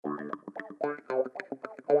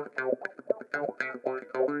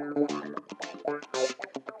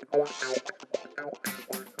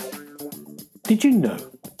Did you know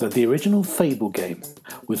that the original Fable game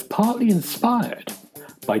was partly inspired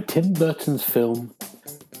by Tim Burton's film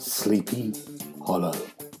Sleepy Hollow?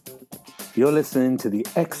 You're listening to the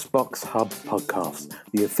Xbox Hub podcast,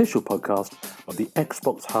 the official podcast of the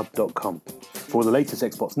TheXboxHub.com. For all the latest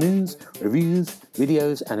Xbox news, reviews,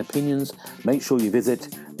 videos, and opinions, make sure you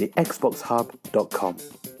visit the TheXboxHub.com.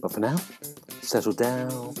 But for now, settle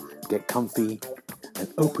down, get comfy, and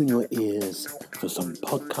open your ears for some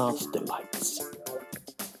podcast delights.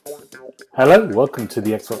 Hello, welcome to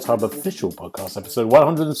the Xbox Hub official podcast, episode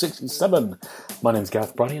 167. My name's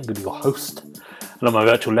Gareth Bronny, I'm going to be your host. And on my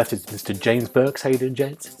virtual left is Mr. James Burks. How you doing,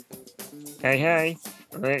 James? Hey.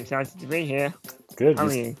 I'm very excited to be here. Good. How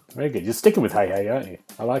are you? Very good. You're sticking with hey, aren't you?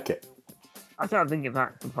 I like it. I thought I'd bring it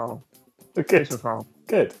back for Paul. Good. For Paul.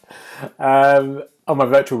 Good. On my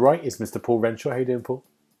virtual right is Mr. Paul Renshaw. How you doing, Paul?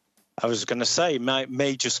 I was going to say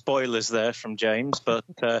major spoilers there from James, but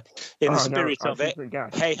in the spirit of it,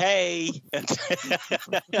 hey.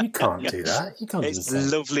 You can't do that. You can't. It's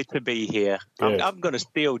lovely to be here. I'm going to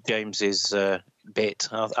steal James's bit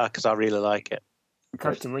because I really like it. It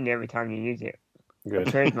costs you money every time you use it. Good.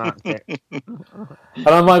 I trademarked it. And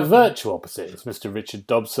on my virtual opposite is Mr. Richard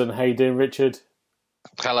Dobson. How you doing, Richard?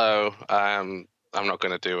 Hello. I'm not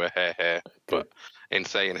going to do a hey, but in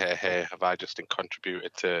saying hey, have I just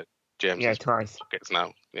contributed to James' twice. Pockets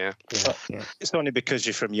now? Yeah. It's only because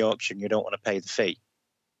you're from Yorkshire and you don't want to pay the fee.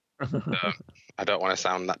 I don't want to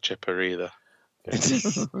sound that chipper either.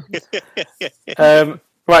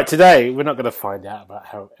 Right, today we're not going to find out about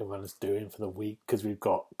how everyone is doing for the week because we've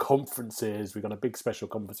got conferences. We've got a big special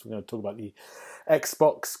conference. We're going to talk about the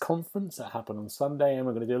Xbox conference that happened on Sunday, and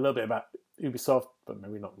we're going to do a little bit about Ubisoft, but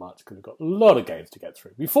maybe not much because we've got a lot of games to get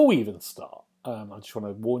through. Before we even start, I just want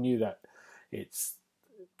to warn you that it's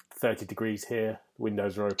 30 degrees here, the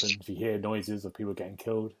windows are open. If you hear noises of people getting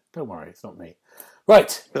killed, don't worry, it's not me.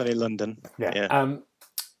 Right. Only London. Yeah.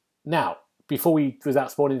 Now, before we,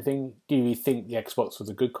 without spoiling anything, do you think the Xbox was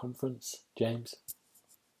a good conference, James?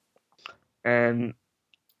 It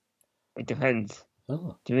depends.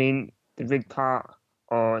 Oh. Do you mean the big part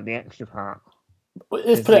or the extra part? Well,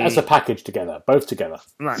 let's put it as a package together, both together.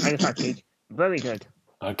 Right, as a package. Very good.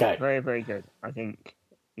 Okay. Very, very good. I think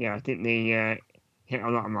they hit a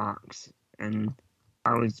lot of marks, and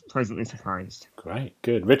I was pleasantly surprised. Great,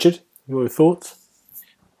 good. Richard, your thoughts?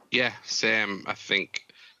 Yeah, same. I think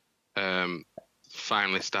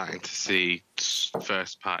finally starting to see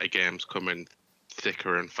first-party games coming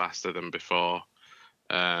thicker and faster than before.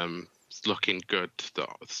 It's looking good. The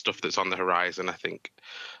stuff that's on the horizon, I think,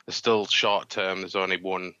 there's still short-term. There's only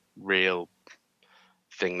one real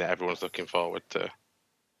thing that everyone's looking forward to,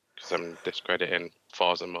 because I'm discrediting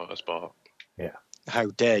Forza Motorsport. Yeah. How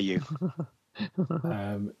dare you?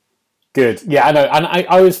 Good. Yeah, I know. And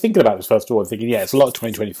I was thinking about this first of all, thinking, it's a lot of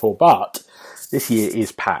 2024, but this year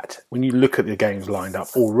is packed. When you look at the games lined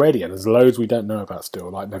up already, and there's loads we don't know about still,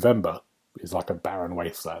 like November is like a barren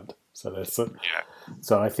wasteland. So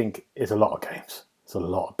I think it's a lot of games. It's a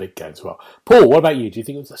lot of big games as well. Paul, what about you? Do you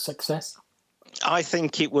think it was a success? I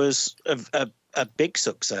think it was a big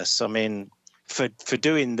success. I mean, for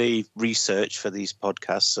doing the research for these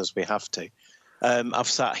podcasts, as we have to, I've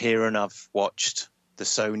sat here and I've watched the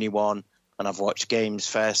Sony one, and I've watched Games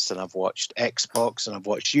Fest, and I've watched Xbox, and I've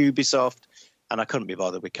watched Ubisoft, and I couldn't be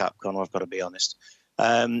bothered with Capcom, I've got to be honest.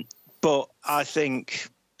 But I think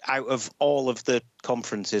out of all of the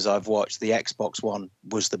conferences I've watched, the Xbox one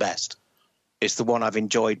was the best. It's the one I've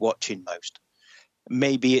enjoyed watching most.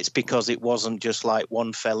 Maybe it's because it wasn't just like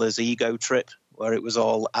one fella's ego trip where it was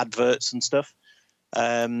all adverts and stuff.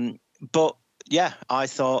 But yeah, I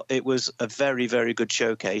thought it was a very, very good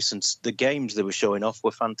showcase, and the games they were showing off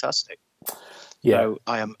were fantastic. Yeah. So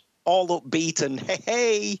I am all upbeat and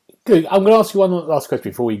hey. Good. I'm going to ask you one last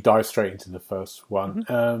question before we dive straight into the first one.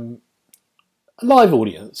 Mm-hmm. Live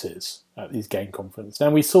audiences at these game conferences.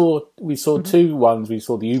 Now we saw two ones. We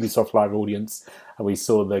saw the Ubisoft live audience, and we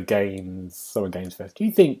saw the Summer Games Fest. Do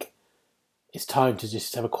you think it's time to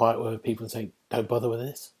just have a quiet word with people and say, "Don't bother with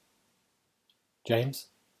this"? James?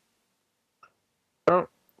 Well,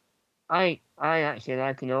 I actually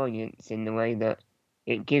like an audience in the way that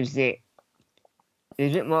it gives it.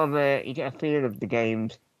 There's a bit more of you get a feel of the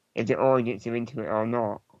games if the audience are into it or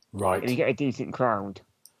not. Right. If you get a decent crowd.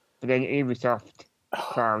 But then Ubisoft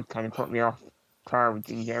crowd kind of put me off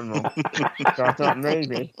crowds in general. So I thought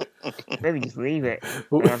maybe just leave it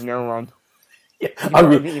and have no one. You've got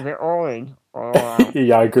to be either all in or all out.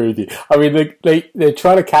 Yeah, I agree with you. I mean, they're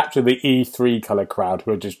trying to capture the E3 colour crowd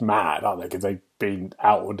who are just mad, aren't they? Because they've been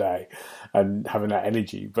out all day and having that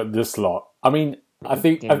energy. But this lot, I mean, I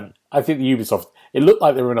think the Ubisoft, it looked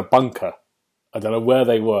like they were in a bunker. I don't know where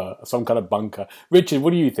they were, some kind of bunker. Richard,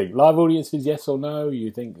 what do you think? Live audiences, yes or no? You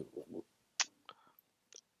think?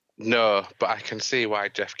 No, but I can see why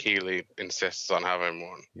Jeff Keighley insists on having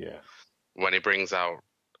one. Yeah. When he brings out,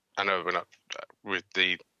 I know we're not with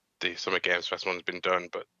the Summer Games Fest one's been done,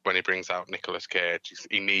 but when he brings out Nicolas Cage,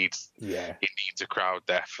 he needs a crowd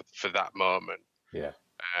there for that moment. Yeah.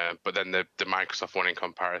 But then the Microsoft one in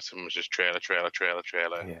comparison was just trailer.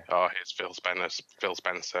 Yeah. Oh, here's Phil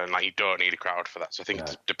Spencer, and like you don't need a crowd for that. So I think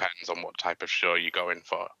it depends on what type of show you go in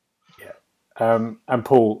for. Yeah. And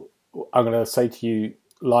Paul, I'm going to say to you,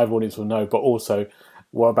 live audience will know, but also,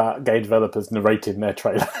 what about game developers narrating their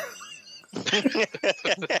trailer?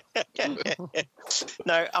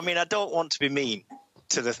 No, I mean, I don't want to be mean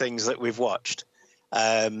to the things that we've watched,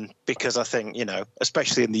 because I think,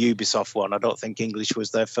 especially in the Ubisoft one, I don't think English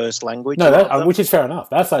was their first language. No, which is fair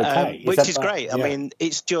enough. That's okay. Which is great. Yeah. I mean,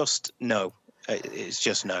 it's just no. It's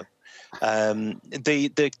just no.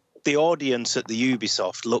 The audience at the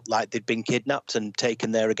Ubisoft looked like they'd been kidnapped and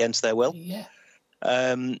taken there against their will. Yeah.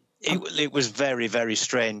 It was very, very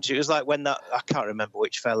strange. It was like when I can't remember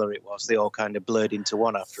which fella it was. They all kind of blurred into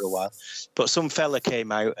one after a while. But some fella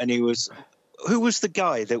came out and who was the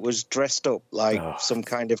guy that was dressed up like some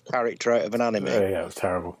kind of character out of an anime? Yeah, it was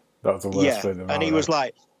terrible. That was the worst thing. And he was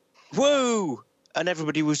like, "Whoa!" And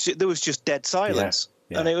everybody there was just dead silence.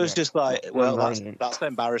 Yeah. And it was just like, well, that's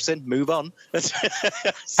embarrassing. Move on.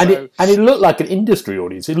 And it looked like an industry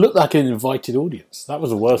audience. It looked like an invited audience. That was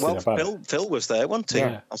the worst thing about it. Phil was there, wasn't he?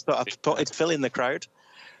 Yeah. I spotted Phil in the crowd.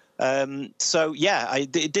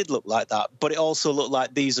 It did look like that. But it also looked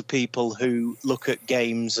like these are people who look at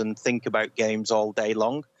games and think about games all day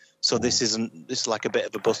long. So this is like a bit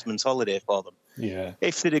of a busman's holiday for them. Yeah.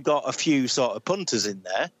 If they'd have got a few sort of punters in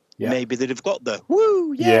there, maybe they'd have got the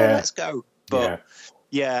woo, let's go. But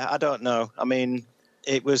yeah, I don't know. I mean,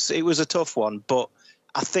 it was a tough one, but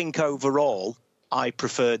I think overall I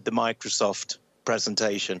preferred the Microsoft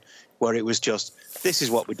presentation, where it was just, this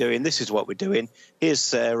is what we're doing, here's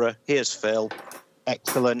Sarah, here's Phil,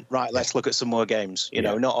 excellent, right, let's look at some more games,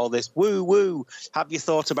 not all this woo, have you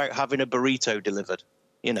thought about having a burrito delivered,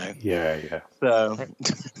 Yeah. So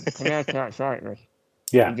can I catch slightly?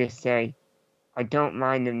 Yeah. And just say, I don't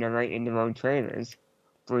mind them narrating their own trailers,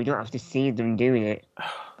 but we don't have to see them doing it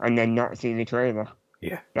and then not see the trailer.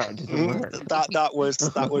 Yeah, that doesn't work.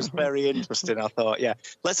 That was very interesting. I thought,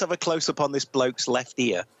 let's have a close up on this bloke's left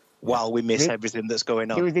ear while we miss everything that's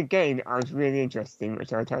going on. There was a game that I was really interested in,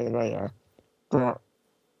 which I'll tell you later. But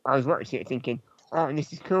I was watching it thinking, oh,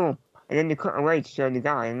 this is cool. And then they cut away to show the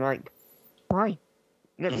guy, and like, why?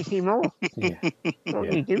 Let me see more. What are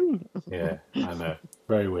you doing? Yeah, I know.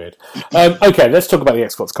 Very weird. Okay, let's talk about the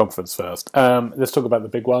Xbox conference first. Let's talk about the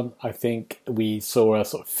big one. I think we saw a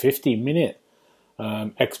sort of 50-minute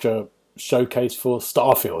extra showcase for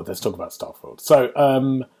Starfield. Let's talk about Starfield. So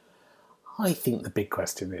I think the big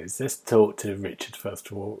question is, let's talk to Richard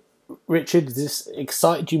first of all. Richard, does this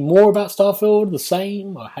excite you more about Starfield, the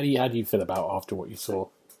same? Or how do you feel about it after what you saw?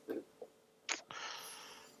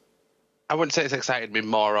 I wouldn't say it's excited me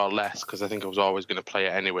more or less, because I think I was always going to play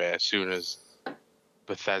it anyway as soon as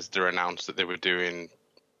Bethesda announced that they were doing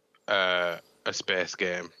a space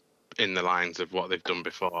game in the lines of what they've done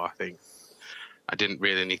before. I think I didn't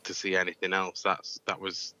really need to see anything else. That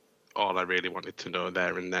was all I really wanted to know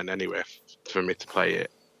there and then anyway for me to play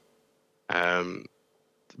it.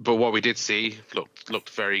 But what we did see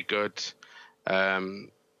looked very good. I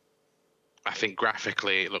think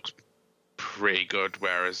graphically it looks pretty good,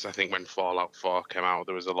 whereas I think when Fallout 4 came out,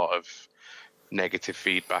 there was a lot of negative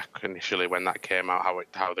feedback initially when that came out,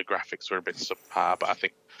 how the graphics were a bit subpar. But I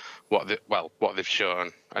think what they've shown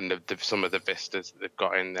and some of the vistas that they've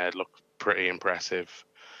got in there look pretty impressive,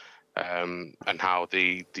 and how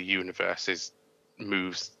the universe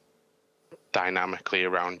moves dynamically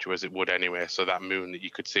around you as it would anyway. So that moon that you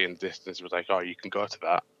could see in the distance was like, oh, you can go to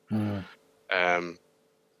that.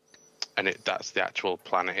 And that's the actual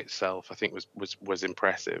planet itself. I think was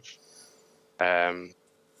impressive. I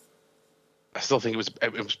still think it was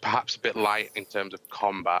perhaps a bit light in terms of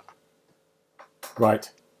combat.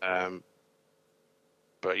 Right.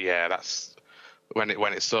 But yeah, that's when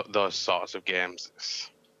it's those sorts of games.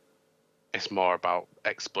 It's more about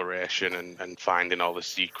exploration and finding all the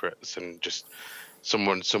secrets, and just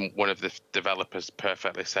one of the developers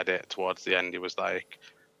perfectly said it towards the end. He was like,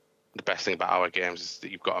 the best thing about our games is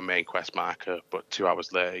that you've got a main quest marker, but 2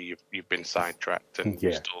 hours later you've been sidetracked and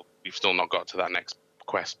you've still not got to that next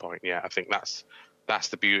quest point. Yeah, I think that's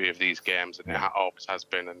the beauty of these games, and it always has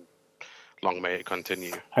been, and long may it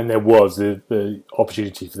continue. And there was the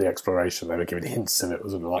opportunity for the exploration. They were giving hints of it,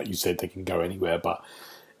 wasn't it? Like you said, they can go anywhere, but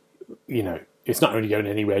it's not only going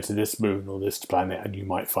anywhere to this moon or this planet, and you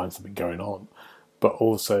might find something going on, but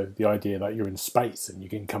also the idea that you're in space and you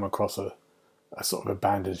can come across a sort of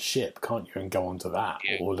abandoned ship, can't you, and go onto that,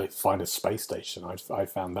 or find a space station. I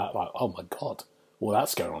found that like, oh my god, well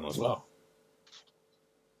that's going on as well.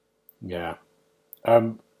 Yeah.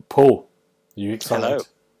 Paul, are you excited? Hello.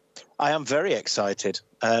 I am very excited.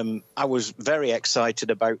 I was very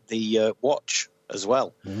excited about the watch as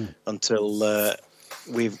well until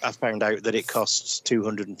I found out that it costs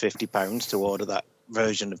 £250 to order that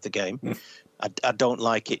version of the game. I don't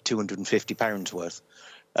like it £250 worth.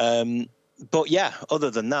 But yeah, other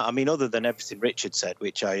than that, I mean, other than everything Richard said,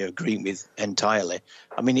 which I agree with entirely,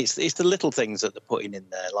 I mean, it's the little things that they're putting in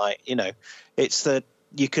there. Like, it's that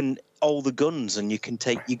you can all the guns and you can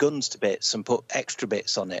take your guns to bits and put extra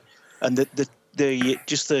bits on it. And the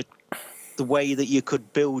way that you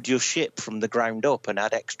could build your ship from the ground up and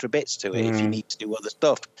add extra bits to it if you need to do other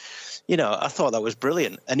stuff. I thought that was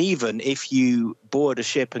brilliant. And even if you board a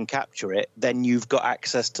ship and capture it, then you've got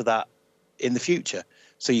access to that in the future.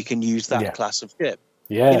 So you can use that class of ship.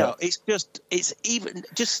 Yeah. It's even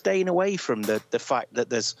just staying away from the fact that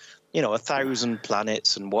there's, 1,000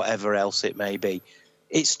 planets and whatever else it may be.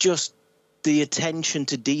 It's just the attention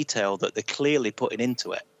to detail that they're clearly putting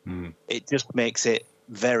into it. It just makes it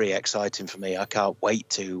very exciting for me. I can't wait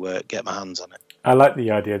to get my hands on it. I like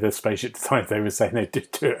the idea of the spaceship designs. They were saying they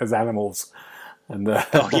did do it as animals. And,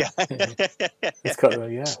 it's got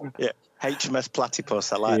HMS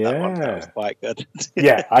Platypus. I like that one. That was quite good.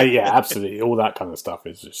 Absolutely. All that kind of stuff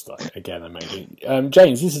is just again amazing.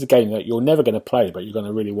 James, this is a game that you're never going to play, but you're going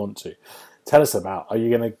to really want to. Tell us about. Are you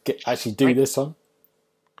going to actually do this one?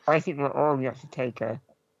 I think we're all going to have to take a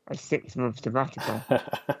 6-month sabbatical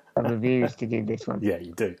of reviews to do this one. Yeah,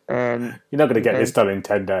 you do. You're not going to get this done in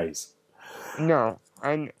 10 days. No,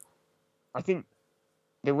 and I think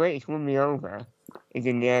the way it's won me over is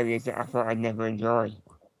in the areas that I thought I'd never enjoy.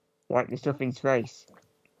 Like the stuff in space.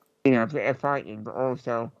 A bit of fighting, but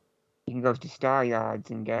also you can go to star yards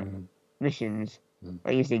and get missions.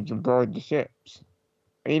 I used to board the ships.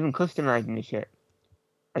 And even customising the ship.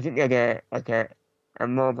 I think they had a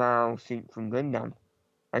mobile suit from Gundam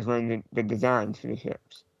as one of the designs for the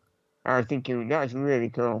ships. I was thinking, that's really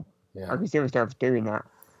cool. Yeah. I could see myself doing that.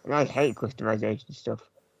 And I hate customisation stuff.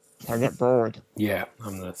 I get bored. Yeah,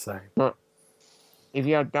 I'm the same. But if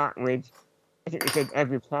you had that with, I think they said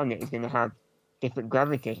every planet is going to have different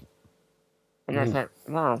gravity. And that's like,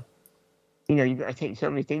 wow. You've got to take so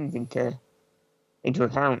many things into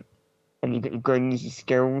account. And you've got your guns, your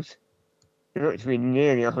skills. There looks to be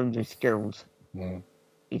nearly 100 skills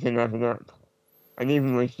you can level up. And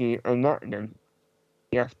even once you unlock them,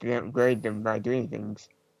 you have to upgrade them by doing things.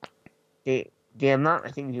 The amount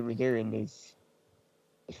of things you'll be doing is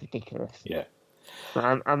ridiculous. Yeah.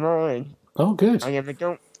 But I'm all in. Oh, good. And if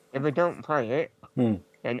I don't play it,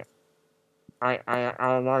 then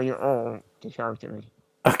I'll allow you all to shout at me.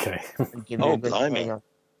 Okay. Blimey.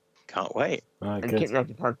 Can't wait. And kick me off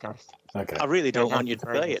the podcast. Okay. I really don't want you to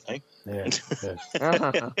play it,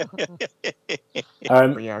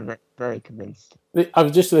 But yeah, I'm very convinced.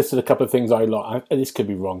 I've just listed a couple of things I like. This could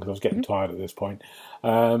be wrong because I was getting tired at this point.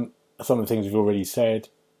 Some of the things we've already said.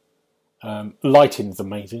 Lighting's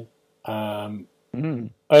amazing.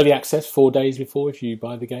 Early access 4 days before if you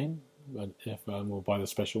buy the game, or buy the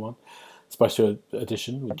special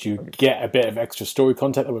edition, which you get a bit of extra story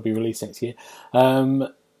content that will be released next year.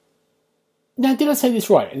 Now, did I say this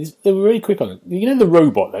right? They were really quick on it. The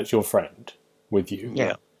robot that's your friend with you?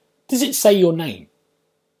 Yeah. Does it say your name?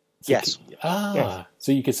 So yes. Yes.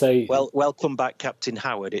 So you could say... Well, welcome back, Captain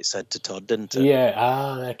Howard, it said to Todd, didn't it?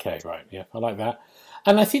 Yeah, okay, right. Yeah, I like that.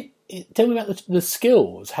 And I think, tell me about the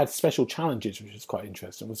skills had special challenges, which is quite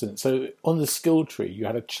interesting, wasn't it? So on the skill tree, you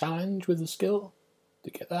had a challenge with the skill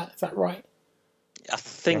to get that. Is that right? I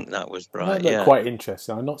think that was right, That looked quite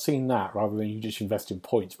interesting. I've not seen that, rather than you just invest in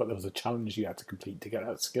points, but there was a challenge you had to complete to get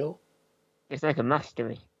that skill. It's like a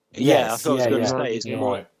mastery. Yeah, I thought I was going to say, it's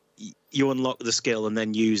more... Right. You unlock the skill and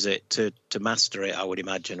then use it to master it, I would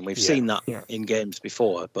imagine. We've seen that in games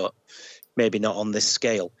before, but maybe not on this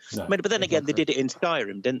scale. No, but then again, they did it in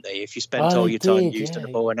Skyrim, didn't they? If you spent all your time using a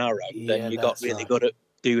bow and arrow, then you got really good at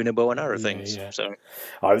doing a bow and arrow things. Yeah. So,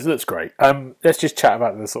 this looks great. Let's just chat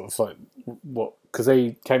about the sort of like because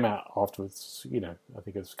they came out afterwards. I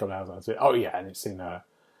think it was a couple of hours. I said, and it's in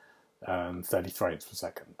 30 frames per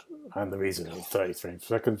second. And the reason it's 30 frames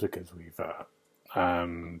per second is because we've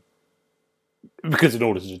because in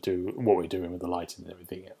order to do what we're doing with the lighting and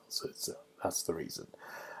everything else, that's the reason.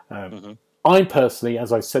 I personally,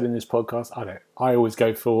 as I've said in this podcast, I always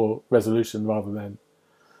go for resolution rather than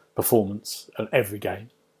performance at every game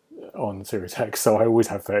on Series X, so I always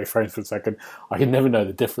have 30 frames per second. I can never know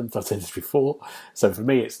the difference. I've said this before, so for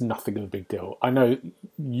me, it's nothing of a big deal. I know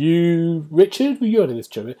you, Richard, you heard of this,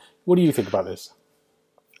 Joe. What do you think about this?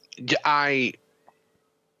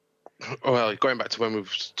 Well, going back to when we were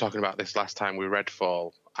talking about this last time with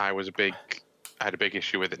Redfall, I had a big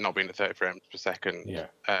issue with it not being at 30 frames per second. Yeah.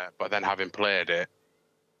 But then having played it,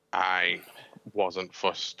 I wasn't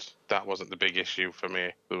fussed. That wasn't the big issue for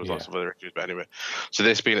me. There was lots of other issues, but anyway. So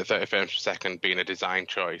this being at 30 frames per second, being a design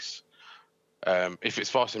choice, if it's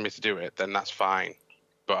forcing me to do it, then that's fine.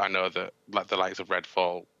 But I know that like the likes of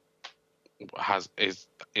Redfall is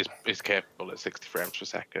capable at 60 frames per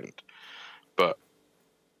second. But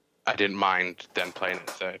I didn't mind then playing at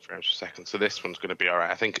 30 frames per second. So this one's going to be all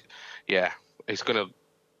right. I think, it's going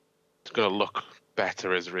to look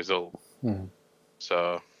better as a result.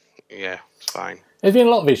 So, yeah, it's fine. There's been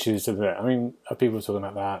a lot of issues with it. I mean, people are talking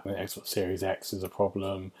about that, and the Xbox Series X is a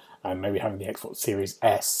problem, and maybe having the Xbox Series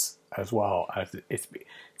S as well.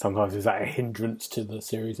 Sometimes is that a hindrance to the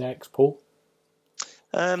Series X, Paul?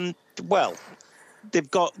 Well,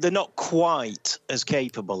 they're not quite as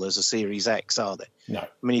capable as a Series X, are they? No. I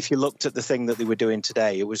mean, if you looked at the thing that they were doing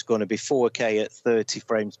today, it was going to be 4K at 30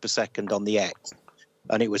 frames per second on the X,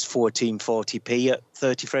 and it was 1440p at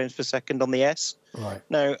 30 frames per second on the S. Right.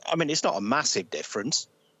 Now, I mean, it's not a massive difference,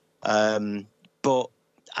 but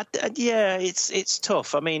it's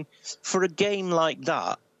tough. I mean, for a game like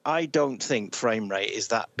that, I don't think frame rate is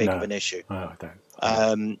that big of an issue. No, I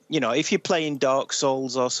don't. If you're playing Dark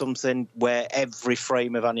Souls or something where every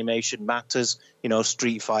frame of animation matters,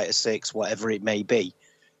 Street Fighter 6, whatever it may be,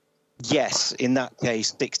 yes, in that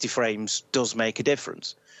case, 60 frames does make a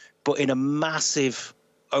difference. But in a massive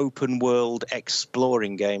open world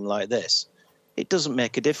exploring game like this, it doesn't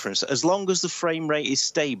make a difference. As long as the frame rate is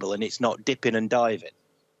stable and it's not dipping and diving,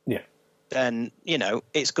 then,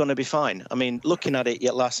 it's going to be fine. I mean, looking at it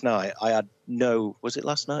last night, I had was it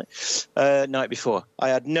last night? Night before. I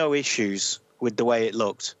had no issues with the way it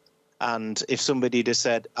looked. And if somebody had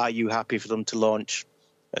said, are you happy for them to launch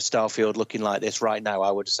a Starfield looking like this right now?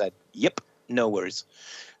 I would have said, yep, no worries.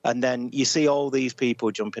 And then you see all these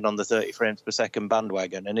people jumping on the 30 frames per second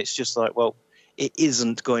bandwagon, and it's just like, well, it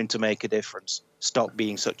isn't going to make a difference. Stop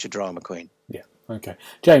being such a drama queen. Yeah, okay.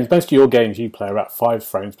 James, most of your games you play are at 5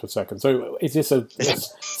 frames per second. So is this a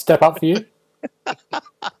step up for you?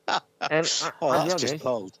 That's just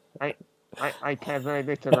cold. I care very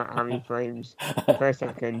little about how many frames per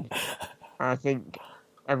second. I think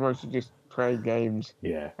everyone should just play games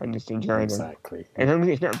and just enjoy them. Exactly. As long as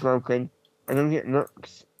it's not broken, as long as it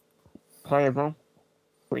looks playable,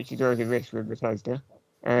 which is always a risk with Bethesda,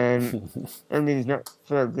 and it's not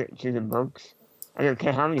full of glitches and bugs. I don't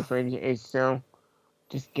care how many frames it is, so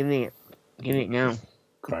just give me it now.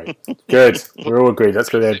 Great. Good. We're all agreed. That's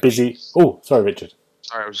going to be a busy... Oh, sorry, Richard.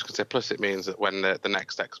 Sorry, I was just going to say, plus it means that when the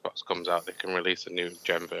next Xbox comes out, they can release a new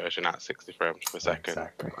gen version at 60 frames per second.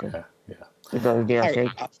 Exactly,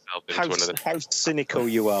 How cynical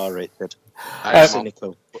you are, Richard.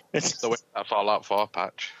 Cynical. The that Fallout 4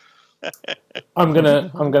 patch. I'm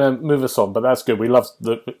gonna move us on, but that's good. We love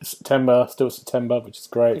the September, which is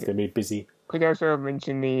great. It's going to be busy. Could you also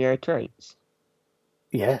mention the traits?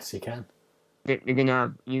 Yes, you can. You're going to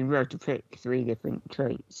have, you have to pick 3 different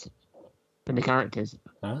traits for the characters.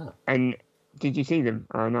 And did you see them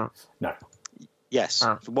or not? No. Yes.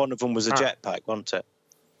 One of them was a jetpack, wasn't it?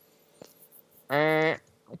 I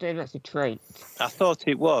don't know if that's a trait. I thought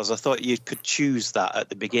it was. I thought you could choose that at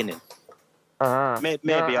the beginning.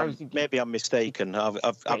 Maybe I'm mistaken.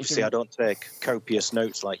 Obviously, I don't take copious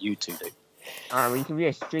notes like you two do. You can be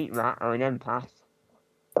a street rat or an empath.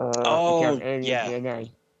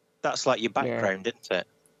 DNA. That's like your background, isn't it?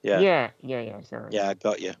 Yeah. Sorry. Yeah, I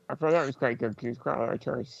got you. I thought that was quite good because it's quite a lot of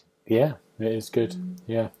choice. Yeah, it is good.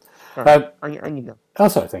 Yeah. On you go. Oh,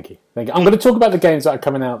 sorry, thank you. I'm going to talk about the games that are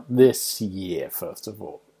coming out this year, first of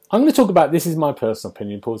all. I'm going to talk about, this is my personal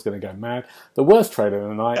opinion, Paul's going to go mad. The worst trailer of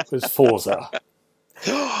the night was Forza.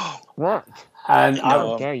 What? And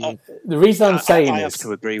the reason I'm saying I this, have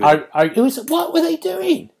to agree with it was, what were they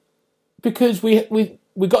doing? Because we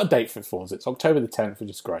got a date for Forza. It's October the 10th, which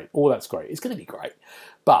is great. All that's great. It's going to be great.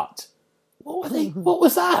 But what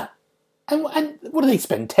was that? And what did they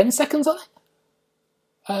spend 10 seconds on it?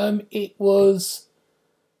 It was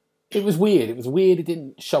It was weird. It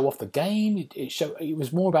didn't show off the game. It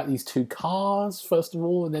was more about these two cars first of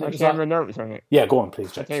all, and then it was have my notes on it. Yeah, go on, please,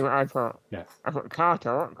 I'll James. tell you what I thought. Yeah. I thought car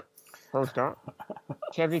talk, full stop.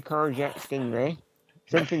 Chevy Corvette Stingray,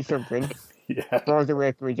 something. Yeah. Falls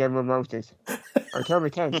away from General Motors. October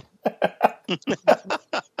 10th.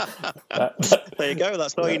 There you go.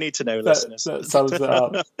 That's all you need to know, listeners. That sums it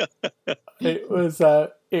up. It was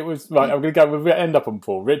right. I'm going to go. We're going to end up on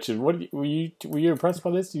Paul. Richard, were you impressed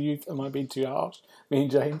by this? Am I being too harsh? Me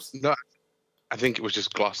and James? No, I think it was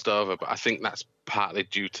just glossed over, but I think that's partly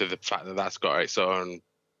due to the fact that that's got its own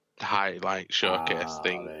highlight showcase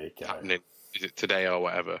thing happening. Is it today or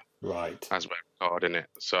whatever? Right. As we're recording it,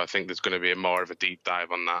 so I think there's going to be more of a deep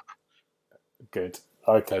dive on that. Good.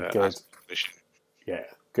 Okay. Good. Position. Yeah.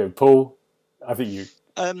 Good. Paul, I think you.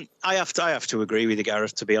 I have to agree with you,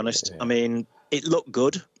 Gareth. To be honest, I mean, it looked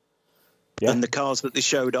good, and the cars that they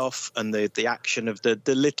showed off, and the action of the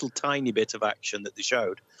little tiny bit of action that they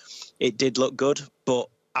showed, it did look good. But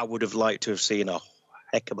I would have liked to have seen a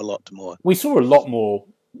heck of a lot more. We saw a lot more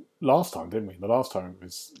last time, didn't we? The last time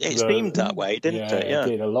it seemed that way, didn't it? Yeah, it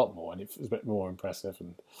did a lot more, and it was a bit more impressive.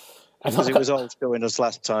 And because it was all showing us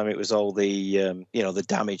last time, it was all the the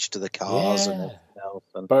damage to the cars and everything else.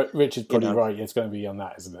 And, but Richard's probably right. It's going to be on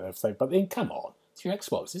that, isn't it? But then, come on, it's your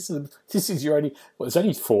Xbox. This is your only. Well, there's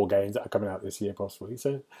only 4 games that are coming out this year, possibly.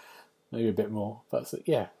 So maybe a bit more. But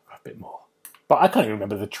a bit more. But I can't even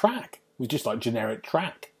remember the track. It was just like generic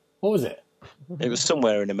track. What was it? It was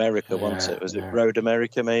somewhere in America, wasn't it? Was it Road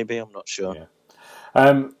America? Maybe, I'm not sure.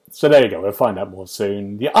 Yeah. So there you go. We'll find out more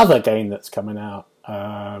soon. The other game that's coming out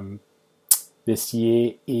this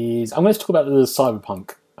year is I'm going to talk about the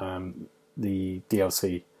Cyberpunk, the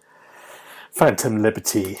DLC, Phantom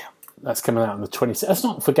Liberty. That's coming out on the 26th. That's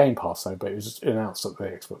not for Game Pass though, but it was announced at the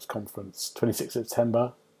Xbox conference, 26th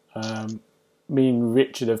September. Me and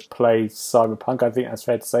Richard have played Cyberpunk. I think that's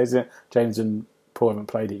fair to say, isn't it? James and Paul haven't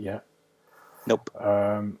played it yet. Nope.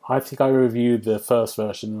 I think I reviewed the first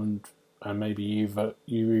version, and maybe you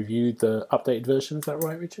reviewed the updated version. Is that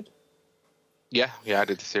right, Richard? Yeah, I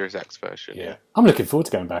did the Series X version. Yeah. I'm looking forward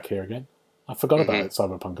to going back here again. I forgot about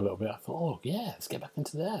Cyberpunk a little bit. I thought, let's get back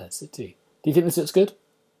into the city. Do you think this looks good?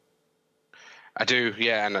 I do,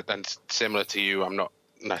 yeah, and similar to you, I'm not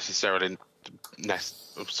necessarily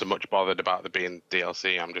so much bothered about there being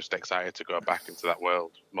DLC. I'm just excited to go back into that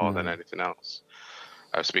world more than anything else.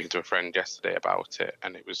 I was speaking to a friend yesterday about it,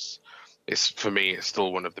 and it's for me, it's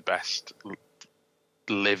still one of the best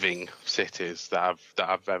living cities that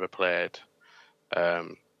I've ever played.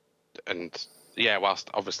 And yeah, whilst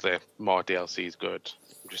obviously more DLC is good,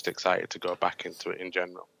 I'm just excited to go back into it in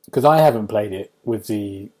general. Because I haven't played it with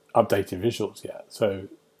the updated visuals yet, so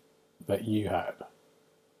that you had.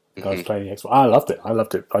 I was playing the Xbox. I loved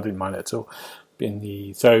it. I didn't mind it at all.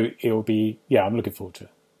 So it'll be. Yeah, I'm looking forward to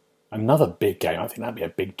it. Another big game. I think that'd be a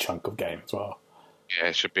big chunk of game as well. Yeah,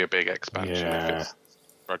 it should be a big expansion if it's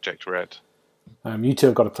Project Red. You two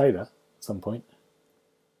have got to play that at some point.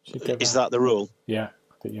 Is that the rule? Yeah,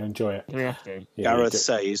 I think you enjoy it. We have to. Yeah, Gareth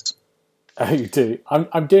says. Oh, you do.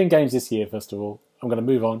 I'm doing games this year, first of all. I'm going to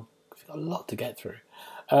move on. We've got a lot to get through.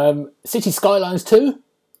 City Skylines 2.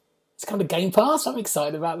 It's come to Game Pass. I'm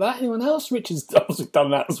excited about that. Anyone else? Richard's also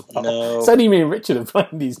done that as well. No. It's only me and Richard are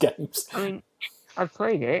playing these games. I mean, I've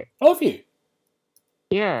played it. Oh, have you?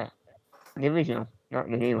 Yeah. The original, not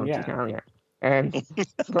the new one just now yet.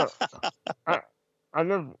 But I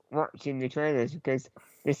love watching the trailers because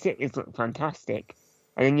the cities look fantastic.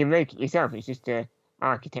 And then you make it yourself, it's just an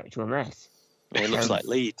architectural mess. It looks like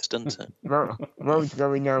Leeds, doesn't it? Roads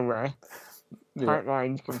going nowhere.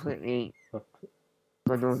 Pipelines completely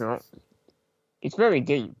muddled up. It's very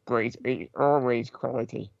deep, but it's always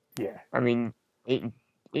quality. Yeah. I mean, it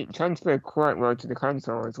transferred quite well to the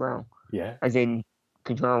console as well. Yeah. As in,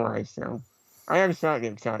 control-wise, so I am slightly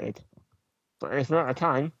excited. But it's not a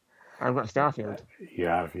time. I've got Starfield. You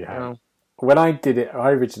have. When I did it,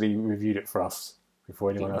 I originally reviewed it for us before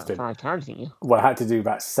anyone else did. 5 times, didn't you? Well, I had to do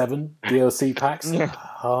about 7 DLC packs. Yeah.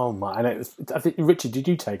 Oh my! And I think Richard, did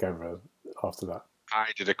you take over after that? I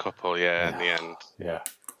did a couple, in the end. Yeah.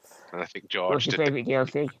 And I think George What's your favourite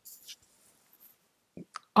DLC?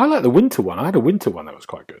 I like the winter one. I had a winter one that was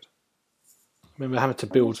quite good. I remember having to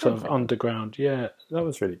build sort of underground. Yeah, that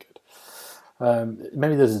was really good.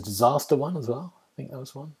 Maybe there's a disaster one as well. I think that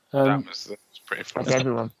was one. That was pretty fun. That's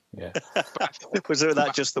everyone. Yeah. Was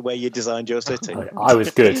that just the way you designed your city? I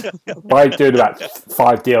was good. By doing about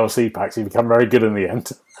 5 DLC packs, you become very good in the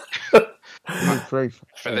end. For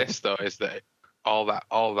this though, is that all that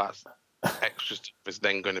extra stuff is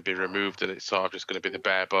then going to be removed, and it's sort of just going to be the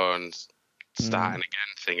bare bones starting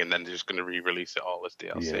again thing, and then they're just going to re-release it all as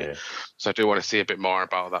DLC. Yeah. So I do want to see a bit more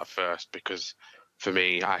about that first, because for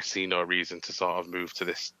me, I see no reason to sort of move to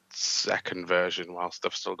this second version whilst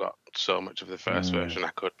I've still got so much of the first version I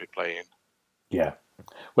could be playing. Yeah.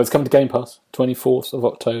 Well, it's coming to Game Pass, 24th of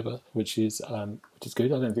October, which is good.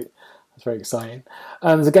 I don't think that's very exciting.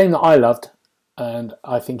 There's a game that I loved, and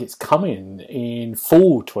I think it's coming in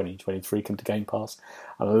fall 2023, come to Game Pass.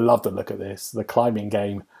 And I love the look at this. The climbing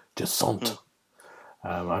game, Descent.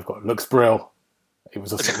 Looks brill. It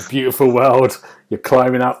was a sort of beautiful world. You're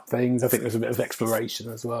climbing up things. I think there's a bit of exploration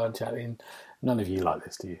as well and chatting. None of you like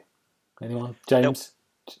this, do you? Anyone? James?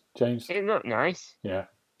 Nope. James? It looked nice. Yeah.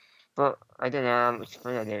 But I don't know how much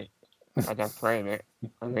fun I got playing it.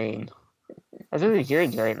 I mean, as long as you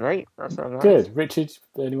enjoy it, mate, that's all right. Good. Richard,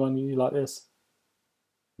 anyone you like this?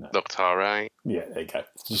 No. Looked all right. Yeah, there you go.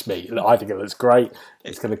 It's just me. Look, I think it looks great.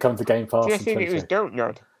 It's going to come to Game Pass. Do you think it was Don't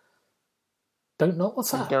Nod? Don't Nod?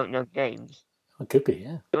 What's that? Don't Nod Games. It could be,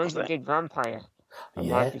 yeah. The ones that did Vampire. And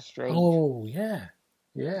Yeah. Life is Strange. Oh, yeah.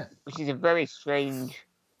 Yeah. Which is a very strange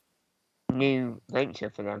new venture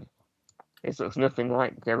for them. This looks nothing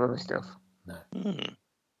like their other stuff. No. Hmm.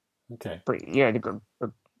 Okay. But yeah, they've got a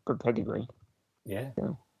good pedigree. Yeah.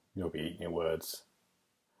 Yeah. You'll be eating your words.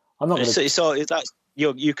 I'm not going to... So that's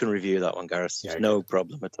you can review that one, Gareth. Yeah, No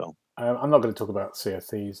problem at all. I'm not going to talk about Sea of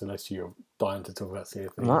Thieves unless you're dying to talk about Sea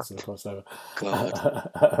of Thieves. What? And crossover.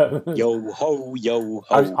 God. Yo ho.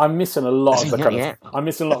 I'm missing a lot of the Not kind yet. of. I'm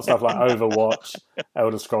missing a lot of stuff like Overwatch,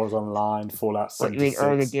 Elder Scrolls Online, Fallout What, you mean 76.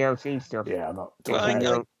 all the DLC stuff? Yeah, I'm not Well, talking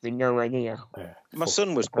about They're nowhere near. yeah. My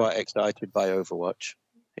son was quite excited by Overwatch.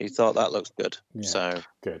 He thought that looks good. Yeah. So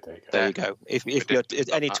Good, there you go. there you go. If you're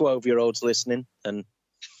any 12-year-olds listening, then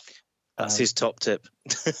that's his top tip.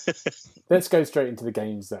 Let's go straight into the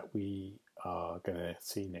games that we are going to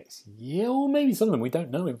see next year, or maybe some of them we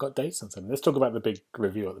don't know. We've got dates on some. Let's talk about the big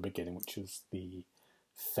reveal at the beginning, which is the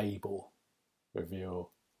Fable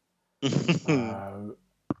reveal,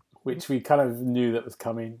 which we kind of knew that was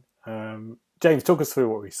coming. James, talk us through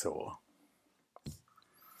what we saw.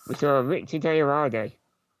 We saw Richard Ayoade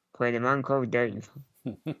playing a man called Dave.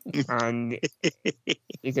 And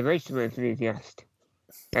he's a vegetable enthusiast.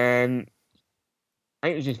 I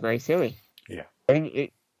think it was just very silly. Yeah. I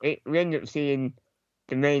think we end up seeing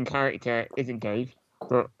the main character isn't Dave,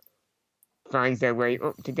 but finds their way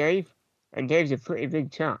up to Dave, and Dave's a pretty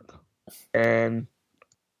big chap. I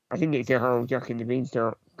think it's a whole Jack and the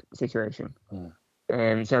Beanstalk situation.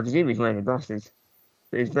 So I presume he's one of the bosses,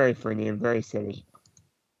 but it's very funny and very silly.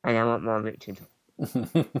 And I want more Richard.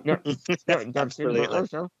 not Dabson,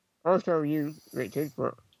 but also you, Richard,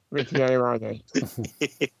 but Richard Ayoade.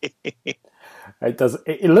 It does.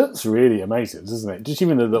 It looks really amazing, doesn't it? Just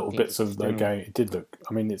even the little bits of the game. It did look.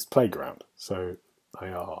 I mean, it's Playground, so they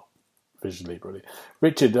are visually brilliant.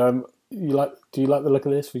 Richard, do you like the look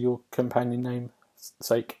of this for your companion name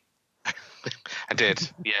sake? I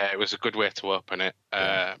did. Yeah, it was a good way to open it.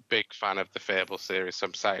 Big fan of the Fable series, so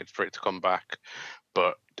I'm excited for it to come back.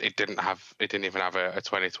 But it didn't even have a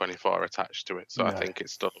 2024 attached to it, so I think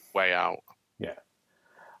it's still way out. Yeah.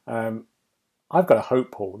 I've got a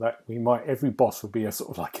hope, Paul, that every boss will be a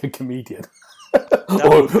sort of like a comedian. That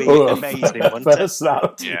would be amazing, wouldn't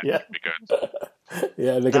it? Yeah, that'd be good.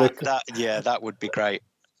 Yeah, they're gonna. That would be great.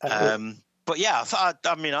 But yeah,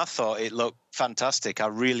 I thought it looked fantastic. I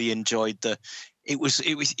really enjoyed it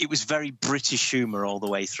was very British humour all the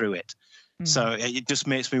way through it. So it just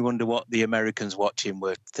makes me wonder what the Americans watching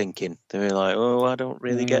were thinking. They were like, "Oh, I don't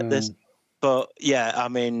really get this." But yeah, I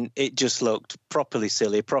mean, it just looked properly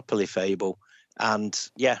silly, properly Fable. And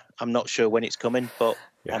yeah, I'm not sure when it's coming, but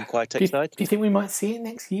I'm quite excited. Do you think we might see it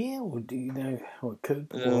next year, or do you know what it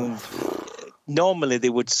could? Normally they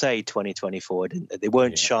would say 2024, didn't they? They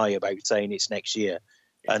weren't shy about saying it's next year.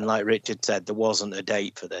 Yeah. And like Richard said, there wasn't a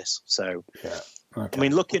date for this. So, I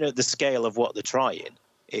mean, looking at the scale of what they're trying,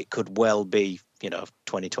 it could well be,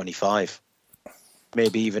 2025.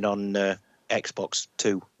 Maybe even on Xbox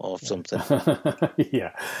 2 or something.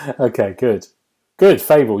 Yeah. Okay, good. Good.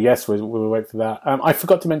 Fable, yes, we'll wait for that. I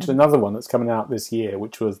forgot to mention another one that's coming out this year,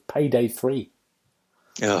 which was Payday 3.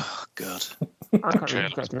 Oh, God. I can't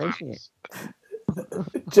remember to mention it.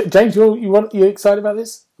 James, you excited about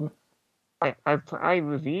this? I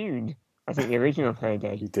reviewed, I think, the original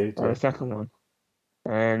Payday. You did? Or the second one.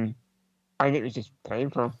 And it was just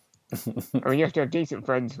painful. I mean, you have to have decent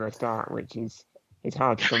friends for a start, which is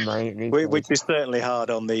hard to come by. Which is certainly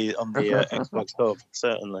hard on the Xbox Hub,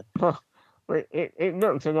 certainly. It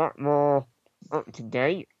looks a lot more up to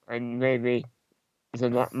date, and maybe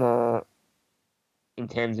there's a lot more in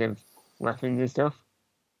terms of weapons and stuff.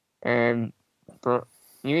 But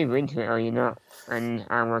you're either into it or you're not, and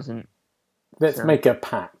I wasn't. Let's So- make a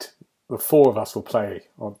pact. The four of us will play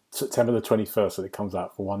on September the 21st, so it comes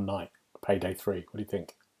out for one night. Payday 3. What do you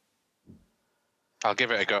think? I'll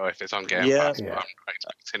give it a go if it's on Game Yeah. Pass, but Yeah. I'm not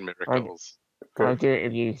expecting miracles. I'll do it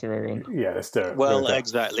if you two are in. Yeah, let's do it. Well, We'll do it.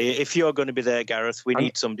 exactly. If you're going to be there, Gareth, we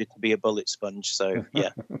need somebody to be a bullet sponge. So, yeah,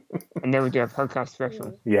 And then we'll do a podcast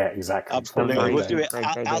special. Yeah, exactly. absolutely. Fine. We'll do it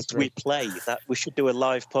Fine. as we play. That we should do a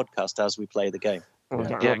live podcast as we play the game. Oh, Yeah.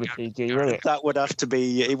 that Yeah, won't be PG, will it? That would have to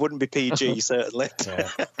be. It wouldn't be PG, certainly. Yeah.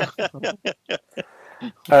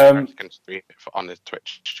 I can stream it on his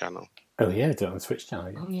Twitch channel. Oh yeah, do it on the Switch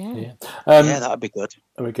channel. Oh, yeah. Yeah. Yeah, that'd be good.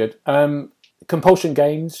 Very good. Compulsion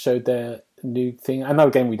Games showed their new thing.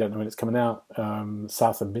 Another game we don't know when it's coming out.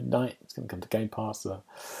 South of Midnight. It's going to come to Game Pass.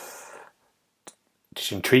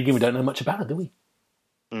 Just intriguing. We don't know much about it, do we?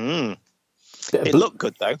 Mm. Bit of It looked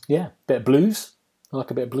good though. Yeah, bit of blues. I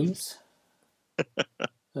like a bit of blues.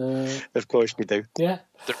 Of course you do. Yeah.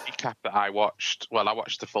 The recap that I watched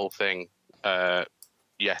the full thing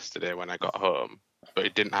yesterday when I got home, but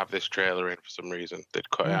it didn't have this trailer in for some reason. They'd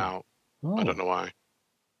cut it out. Oh, I don't know why.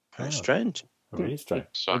 Very Oh. strange. really strange.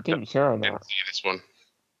 So I I didn't show didn't that. see this one.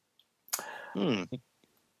 Hmm.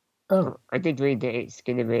 Oh, I did read that it's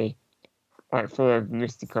going to be like full of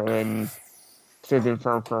mystical and southern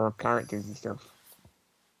folklore characters and stuff.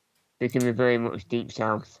 It's going to be very much deep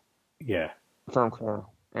south yeah. folklore.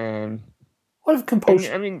 What have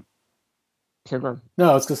Compulsion? I mean, so go on.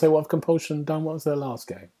 No, I was going to say, what have Compulsion done? What was their last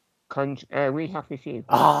game? We Happy Few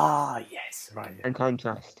Ah, yes, right. Yeah, and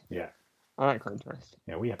Contrast. yeah. I like Contrast.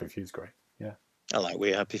 Yeah, We Happy Few's great. Yeah. I like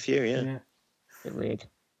We're Happy Few. Yeah. Yeah. Bit weird.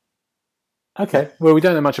 Okay. Well, we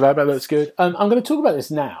don't know much about it, but it looks good. I'm going to talk about this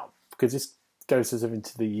now because this goes sort of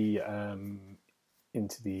into the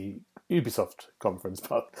Ubisoft conference.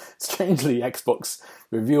 But strangely, Xbox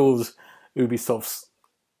reveals Ubisoft's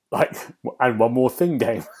and one more thing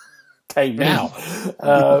game now.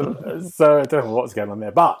 So I don't know what's going on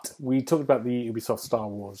there. But we talked about the Ubisoft Star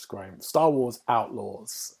Wars game, Star Wars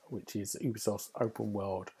Outlaws, which is Ubisoft's open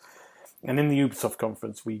world. And in the Ubisoft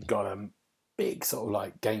conference, we got a big sort of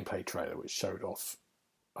like gameplay trailer which showed off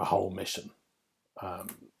a whole mission. And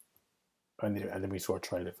then we saw a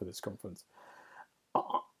trailer for this conference.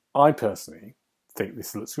 I personally think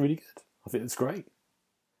this looks really good. I think it's great.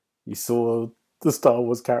 You saw the Star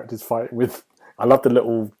Wars characters fighting with... I love the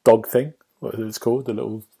little dog thing. What it's called? The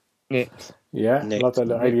little... Nips. Yeah, Nick. I love that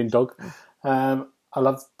little alien dog. I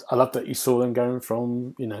love that you saw them going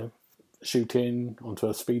from, shooting onto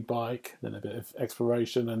a speed bike, then a bit of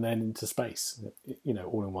exploration, and then into space.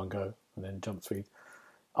 All in one go, and then jump speed.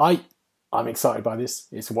 I'm excited by this.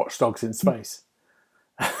 It's Watch Dogs in space,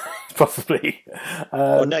 possibly.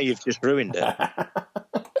 Well, now you've just ruined it.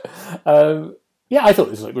 Yeah, I thought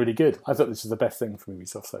this looked really good. I thought this was the best thing from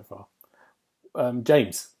Ubisoft so far.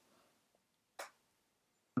 James,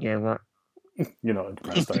 Yeah, what? you're not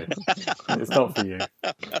impressed, are you? It's not for you.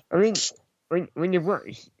 I mean, when you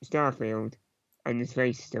watch Starfield and the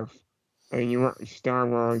space stuff, and you watch Star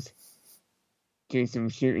Wars doing some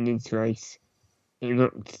shooting in space, it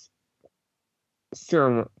looks so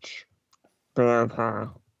much below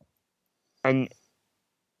par. And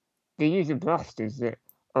they use blasters that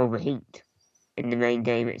overheat in the main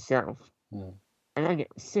game itself. Mm. And I get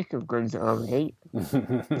sick of guns that overheat.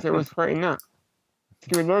 So what's point in that?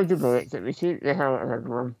 Give me loads of bullets that we shoot the hell out of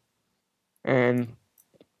everyone.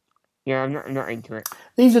 Yeah, I'm not into it.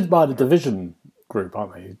 These are by the Division group,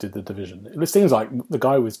 aren't they? Who did the Division? It seems like the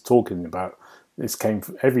guy was talking about this came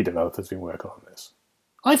from every developer's been working on this.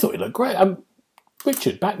 I thought it looked great.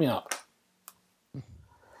 Richard, back me up.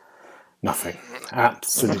 Nothing.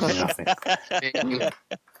 Absolutely nothing.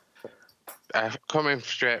 Coming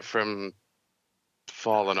straight from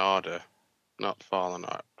Fallen Order, not Fallen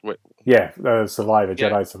Order. Yeah, Survivor, Yeah.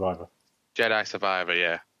 Jedi Survivor. Jedi Survivor,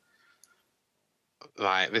 yeah.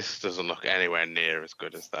 Like, this doesn't look anywhere near as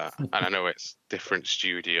good as that. And I know it's different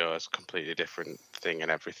studios, completely different thing and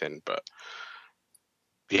everything, but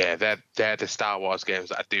yeah, they're the Star Wars games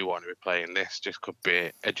that I do want to be playing. This just could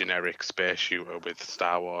be a generic space shooter with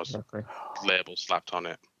Star Wars Exactly. label slapped on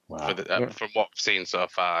it. Wow. From what I've seen so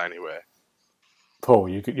far, anyway. Paul,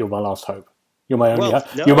 you're my last hope. You're my only. Well,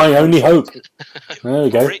 no. You're my only hope. There we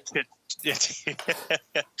go.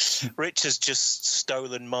 Rich has just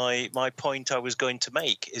stolen my point I was going to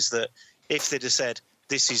make, is that if they'd have said,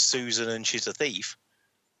 this is Susan and she's a thief,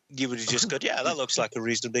 you would have just gone, yeah, that looks like a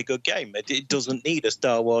reasonably good game. It doesn't need a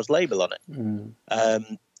Star Wars label on it.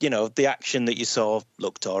 Mm. The action that you saw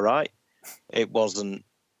looked all right. It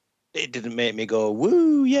didn't make me go,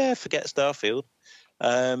 woo, yeah, forget Starfield.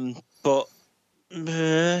 But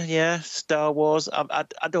Yeah, Star Wars. I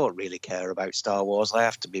don't really care about Star Wars. I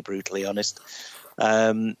have to be brutally honest.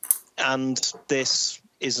 And this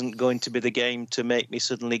isn't going to be the game to make me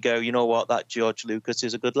suddenly go, you know what, that George Lucas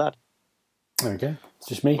is a good lad. Okay, it's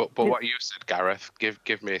just me. But what you said, Gareth,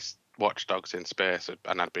 give me Watch Dogs in space,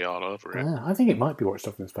 and I'd be all over it. I think it might be Watch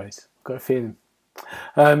Dogs in space. I've got a feeling.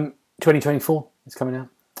 2024 is coming out.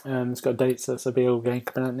 It's got dates. That's a big old game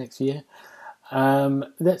coming out next year.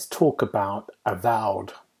 Let's talk about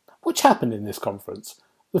Avowed. Which happened in this conference?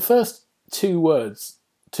 The first two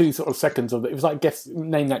sort of seconds of it was like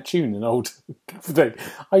name that tune, an old thing.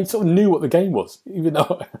 I sort of knew what the game was, even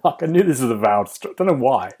though I knew this was Avowed. I don't know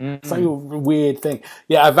why. It's like a weird thing.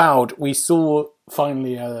 Yeah, Avowed. We saw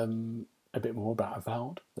finally a bit more about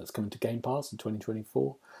Avowed. That's coming to Game Pass in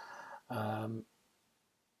 2024. I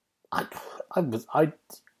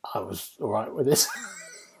was all right with this.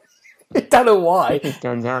 I don't know why.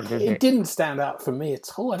 It didn't stand out for me at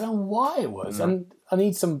all. I don't know why it was. I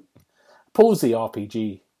need some... Pause the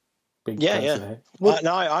RPG. Yeah. Well,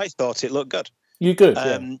 I thought it looked good. You good?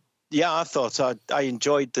 Yeah, I thought I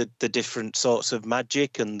enjoyed the different sorts of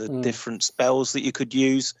magic and the different spells that you could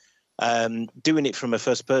use. Doing it from a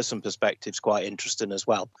first-person perspective is quite interesting as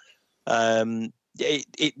well.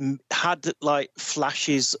 It had like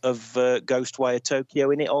flashes of Ghostwire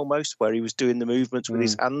Tokyo in it almost, where he was doing the movements with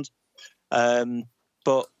his hand.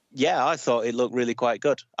 But yeah, I thought it looked really quite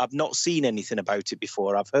good. I've not seen anything about it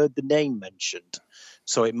before. I've heard the name mentioned,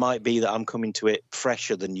 so it might be that I'm coming to it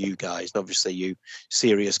fresher than you guys. Obviously, you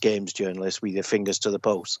serious games journalists with your fingers to the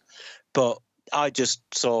pulse. But I just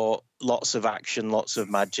saw lots of action, lots of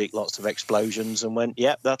magic, lots of explosions, and went,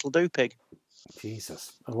 "Yep, that'll do, pig."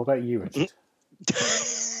 Jesus. And what about you, Richard?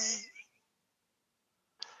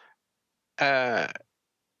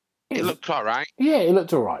 It looked all right. Yeah, it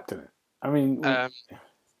looked all right, didn't it? I mean,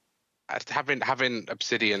 having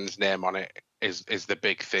Obsidian's name on it is the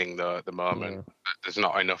big thing though at the moment. There's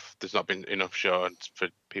not been enough shown for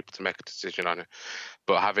people to make a decision on it.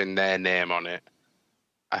 But having their name on it,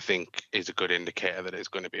 I think, is a good indicator that it's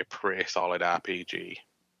going to be a pretty solid RPG.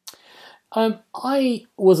 I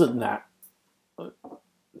wasn't that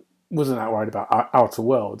worried about Outer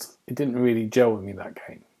Worlds. It didn't really gel with me, that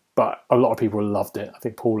game. But a lot of people loved it. I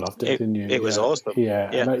think Paul loved it, didn't you? It was awesome.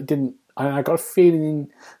 Yeah. And it didn't. I got a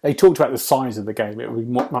feeling they talked about the size of the game. It would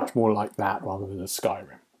be much more like that rather than a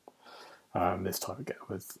Skyrim. This time again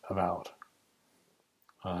with Avowed.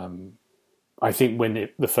 I think when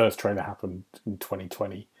the first trailer happened in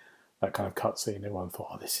 2020, that kind of cutscene, everyone thought,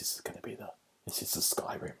 "Oh, this is going to be the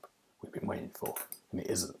Skyrim we've been waiting for," and it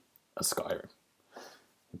isn't a Skyrim.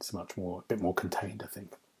 It's a bit more contained, I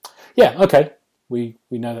think. Yeah. Okay. We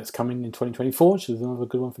know that's coming in 2024, which is another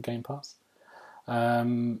good one for Game Pass.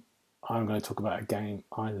 I'm going to talk about a game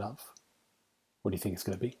I love. What do you think it's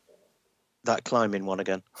going to be? That climbing one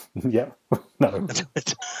again. Yeah. No.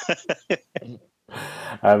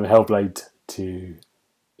 Hellblade 2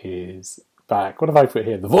 is back. What have I put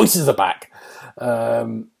here? The voices are back.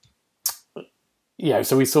 Yeah,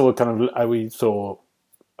 so we saw a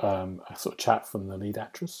sort of chat from the lead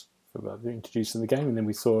actress about introducing the game, and then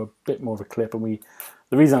we saw a bit more of a clip. And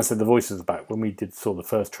the reason I said the voices are back, when we saw the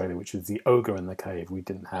first trailer, which is the ogre in the cave, we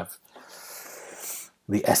didn't have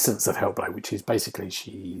the essence of Hellblade, which is basically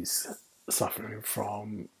she's suffering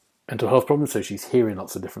from mental health problems, so she's hearing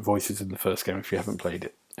lots of different voices in the first game if you haven't played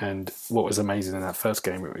it. And what was amazing in that first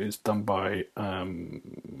game, it was done by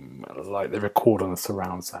they record on a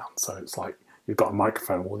surround sound, so it's like you've got a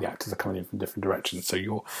microphone, all the actors are coming in from different directions, so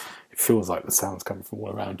it feels like the sound's coming from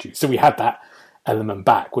all around you. So we had that element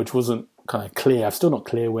back, which wasn't kind of clear. I'm still not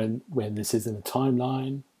clear when this is in the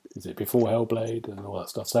timeline. Is it before Hellblade and all that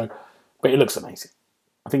stuff? So, but it looks amazing.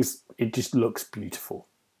 I think it just looks beautiful.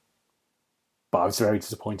 But I was very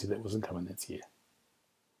disappointed that it wasn't coming this year.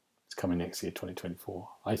 It's coming next year, 2024.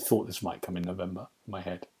 I thought this might come in November in my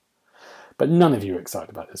head. But none of you are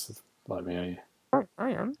excited about this like me, are you?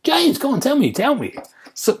 I am. James, go on, tell me.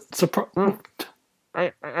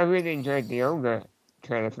 I really enjoyed the Ogre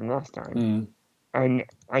trailer from last time. And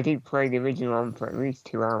I did play the original one for at least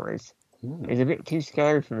 2 hours. It was a bit too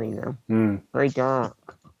scary for me, though. Very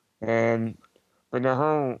dark. But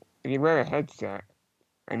if you wear a headset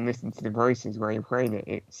and listen to the voices while you're playing it,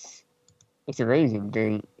 it's amazing,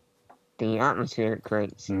 the atmosphere it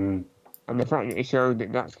creates. And the fact that it showed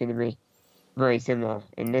that that's going to be very similar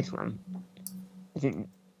in this one. I think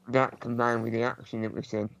that combined with the action that we've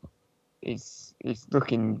seen, it's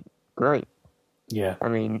looking great. Yeah. I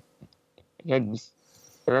mean, again, if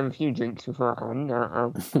I have a few drinks beforehand,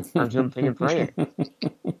 I'll jump in and play it.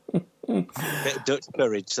 Bit of Dutch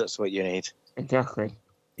courage, that's what you need. Exactly.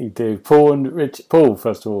 You do. Paul and Rich. Paul,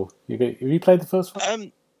 first of all, have you played the first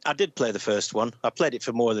one? I did play the first one. I played it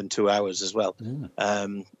for more than 2 hours as well,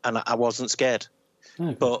 and I wasn't scared.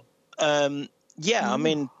 Okay. But yeah, I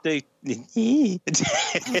mean,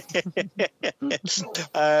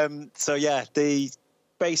 so yeah,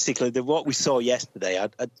 basically what we saw yesterday.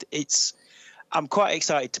 I'm quite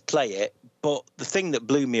excited to play it, but the thing that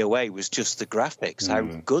blew me away was just the graphics, how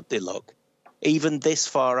good they look, even this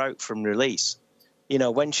far out from release. You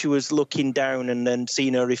know, when she was looking down and then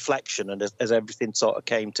seeing her reflection, and as everything sort of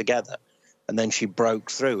came together, and then she broke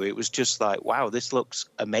through, it was just like, wow, this looks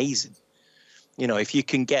amazing. You know, if you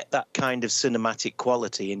can get that kind of cinematic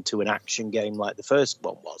quality into an action game like the first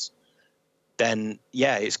one was, then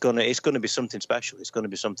yeah, it's gonna be something special. It's gonna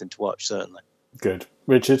be something to watch, certainly. Good.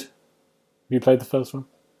 Richard, have you played the first one?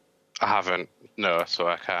 I haven't, no, so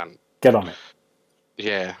I can't. Get on it.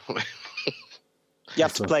 Yeah. You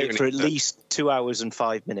have to play it for at least 2 hours and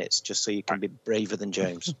 5 minutes just so you can be braver than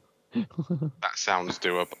James. That sounds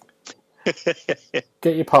doable.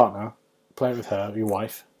 Get your partner, play it with her, your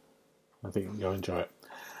wife. I think you'll enjoy it.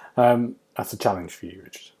 That's a challenge for you,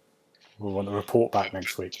 Richard. We'll want to report back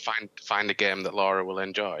next week. Find a game that Laura will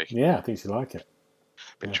enjoy. Yeah, I think she'll like it.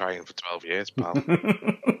 Been trying for 12 years, pal.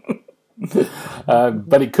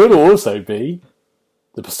 But it could also be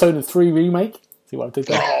the Persona 3 remake. See what I did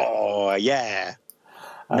there? Oh, yeah.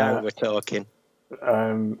 Now we're talking.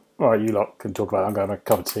 All right, you lot can talk about it. I'm going to have a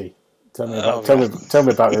cup of tea. Tell me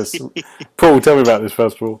about this. Paul, tell me about this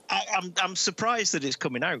first of all. I'm surprised that it's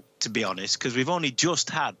coming out, to be honest, because we've only just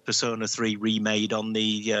had Persona 3 remade on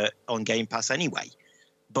the on Game Pass anyway.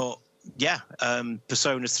 But yeah,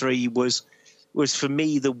 Persona 3 was for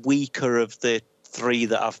me the weaker of the 3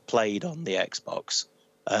 that I've played on the Xbox.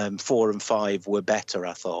 4 and 5 were better,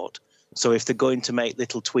 I thought. So if they're going to make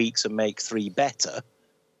little tweaks and make 3 better,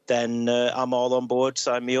 then I'm all on board.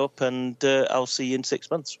 Sign me up, and I'll see you in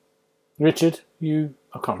 6 months. Richard, I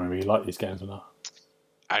can't remember if you like these games or not.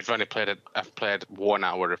 I've played 1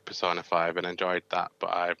 hour of Persona 5 and enjoyed that,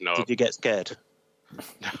 but I have no... Did you get scared?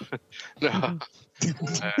 No.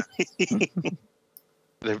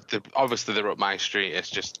 Obviously, they're up my street. It's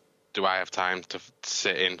just, do I have time to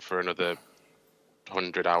sit in for another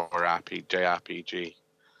 100-hour JRPG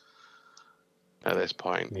at this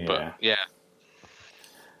point? Yeah. But yeah,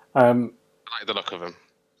 I I like the look of them.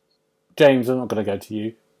 James, I'm not going to go to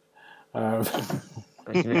you. That's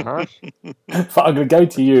a bit harsh. But I'm going to go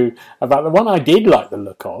to you about the one I did like the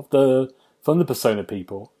look of, from the Persona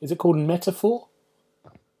people. Is it called Metaphor?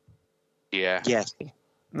 Yeah. Yes.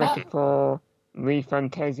 Metaphor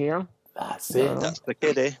ReFantazio. That's it. That's the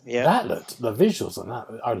kiddie, yeah. That looked, the visuals on that,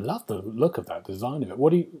 I love the look of that design of it.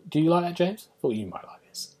 What do you like that, James? I thought you might like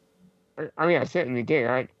this. I mean, I certainly did.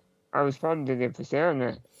 I was fond of the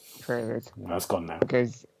Persona trailers. No, it's gone now.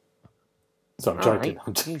 Because... So I'm joking.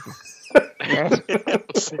 Right. Jesus.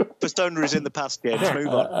 Persona is in the past, James. Move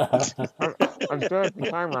on. I'm sure it's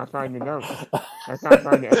the time where I find the note. I can't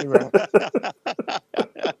find it anywhere.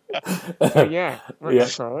 But yeah, what do you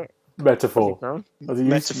call it? Metaphor.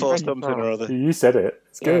 Metaphor something or other. You said it.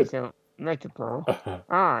 It's good. So, Metaphor.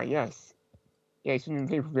 Yes. Yeah, it's from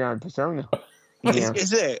the people behind Persona. Yeah.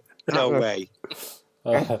 Is it? No way.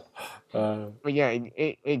 But yeah,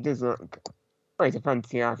 it does look... Well, it's a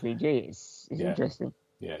fantasy RPG. It's interesting.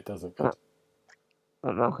 Yeah, it does look good.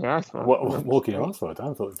 What more can I ask for? What can you ask for? I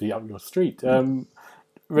thought it'd be up your street.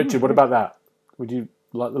 Richard, what about that? Would you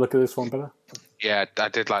like the look of this one better? Yeah, I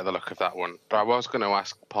did like the look of that one. But I was going to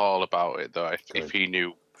ask Paul about it, though, if he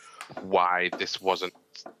knew why this wasn't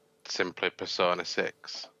simply Persona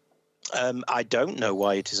 6. I don't know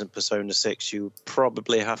why it isn't Persona 6. You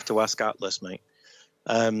probably have to ask Atlas, mate.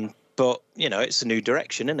 But, you know, it's a new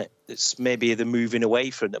direction, isn't it? It's maybe they're moving away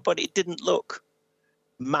from it. But it didn't look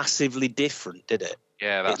massively different, did it?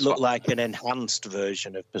 Yeah, it looked like an enhanced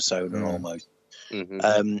version of Persona almost.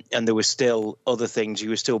 Mm-hmm. And there were still other things. You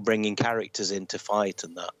were still bringing characters in to fight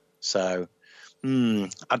and that. So,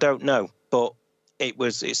 I don't know. But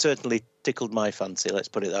it certainly tickled my fancy, let's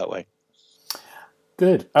put it that way.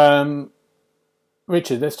 Good.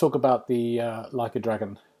 Richard, let's talk about the Like a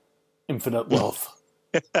Dragon Infinite Wealth.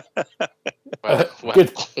 Well.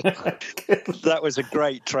 Good. That was a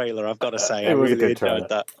great trailer, I've got to say. I was really a good enjoyed trailer.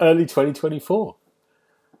 that. Early 2024.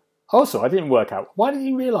 Also, I didn't work out. Why didn't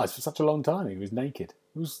you realise for such a long time he was naked?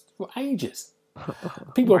 It was for ages.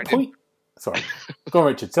 People are Sorry. Go on,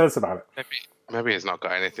 Richard. Tell us about it. Maybe he's not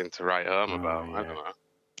got anything to write home about. Yeah. I don't know.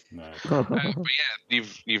 No. But yeah,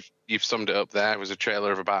 you've summed it up there. It was a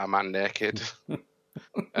trailer of about a man naked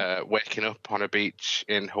waking up on a beach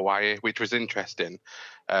in Hawaii, which was interesting.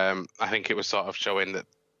 I think it was sort of showing that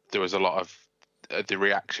there was a lot of the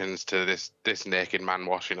reactions to this naked man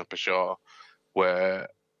washing up ashore were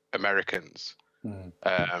Americans,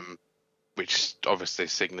 which obviously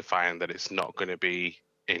signifying that it's not going to be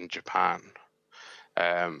in Japan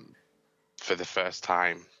for the first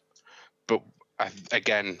time. But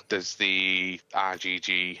again, there's the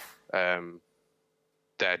RGG.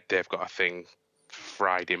 They've got a thing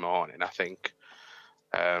Friday morning, I think.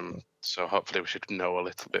 So hopefully we should know a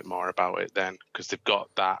little bit more about it then, because they've got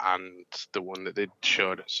that and the one that they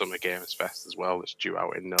showed at Summer Games Fest as well, that's due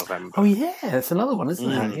out in November. Oh yeah, that's another one,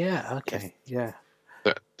 isn't it? Yeah. Okay. Yeah.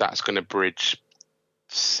 That's going to bridge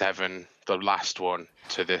 7, the last one,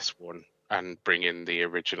 to this one, and bring in the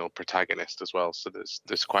original protagonist as well. So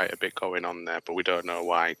there's quite a bit going on there, but we don't know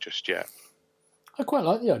why just yet. I quite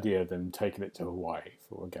like the idea of them taking it to Hawaii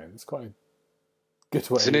for a game. It's quite a good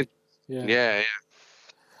way. Isn't it? Yeah. Yeah.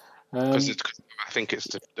 Because I think it's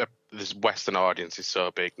this Western audience is so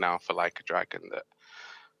big now for Like a Dragon that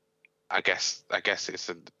I guess it's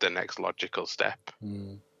the next logical step.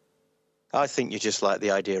 I think you just like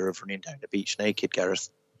the idea of running down the beach naked,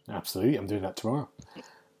 Gareth. Absolutely, I'm doing that tomorrow.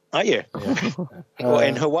 Are you? Yeah.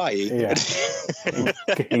 In Hawaii? Yeah.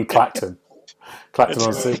 In Clacton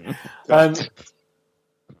on Sea.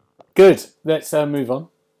 Good. Let's move on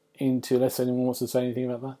into, unless anyone wants to say anything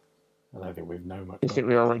about that. I don't think we've known much. I think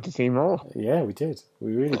we all want to see more. Yeah, we did.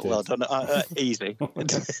 We really did. Well done. Easy. I'm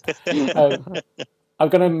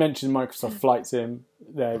going to mention Microsoft Flight Sim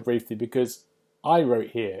there briefly because I wrote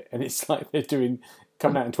here, and it's like they're coming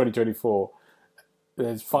out in 2024.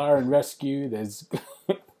 There's fire and rescue. There's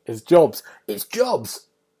jobs. It's jobs.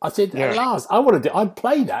 I said, at last, I'd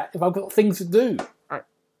play that if I've got things to do.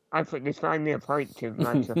 I think there's finally a point to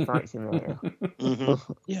Microsoft Flight Simulator.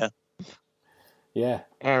 Yeah. Yeah.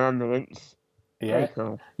 Air ambulance. Yeah. Very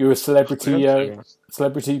cool. You're a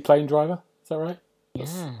celebrity plane driver. Is that right?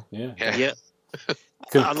 Yeah.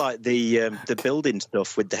 I like the building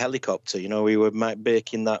stuff with the helicopter. You know, we were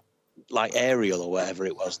making that like aerial or whatever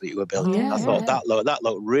it was that you were building. I thought that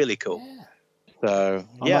looked really cool. Yeah. So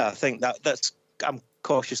I think that's. I'm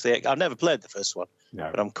cautiously. I've never played the first one,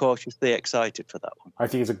 but I'm cautiously excited for that one. I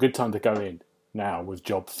think it's a good time to go in now with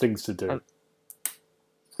jobs, things to do.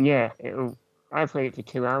 I played it for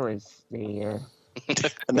 2 hours. And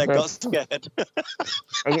then got scared.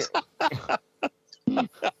 It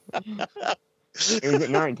was at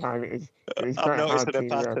night time. It was quite hard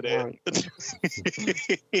to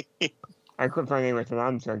I couldn't find anywhere to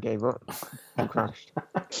land, so I gave up and crashed.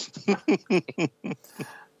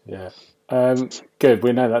 Yeah. Good.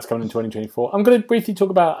 We know that's coming in 2024. I'm going to briefly talk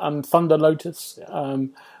about Thunder Lotus,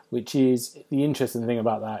 which is the interesting thing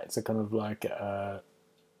about that. It's a kind of like... is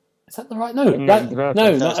that the right? No,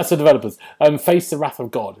 that's the developers. Face the Wrath of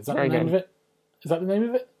God. Is that the name of it? Is that the name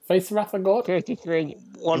of it? Face the Wrath of God? 33.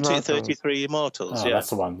 33 Immortals. That's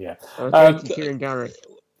the one, yeah. 32 in Gareth.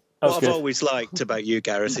 What I've always liked about you,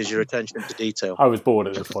 Gareth, is your attention to detail. I was bored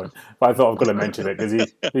at this point, but I thought I've got to mention it because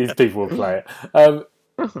these people will play it.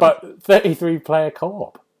 But 33-player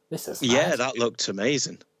co-op. This is mad. That looked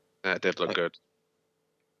amazing. That did look good.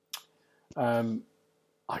 I'd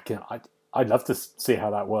love to see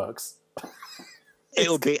how that works.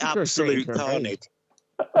 It'll be absolute carnage.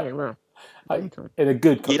 Yeah, well, in a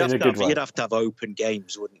good way. You'd have to have open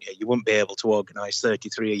games, wouldn't you? You wouldn't be able to organise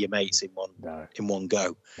 33 of your mates in one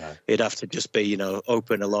go. No. It'd have to just be,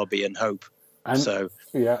 open a lobby and hope. That's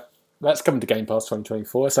coming to Game Pass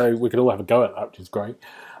 2024, so we could all have a go at that, which is great.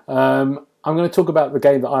 I'm going to talk about the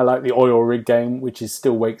game that I like, the oil rig game, which is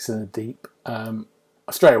Still Wakes in the Deep.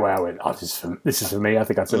 Straight away I went, this is for me. I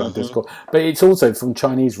think I said it on Discord. But it's also from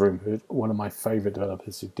Chinese Room, one of my favourite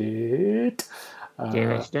developers who did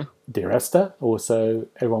Dear Esther. Also,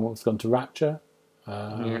 Everyone Wants Gone to Rapture.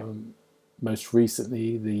 Most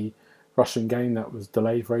recently, the Russian game that was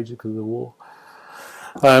delayed for ages because of the war.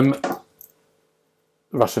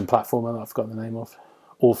 Russian platformer that I've forgotten the name of.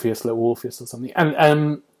 Little Orpheus or something.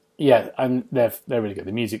 And they're really good.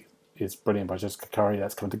 The music is brilliant by Jessica Curry.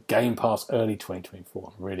 That's coming to Game Pass early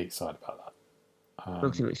 2024. I'm really excited about that.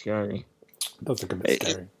 Looks a bit scary. It does look a bit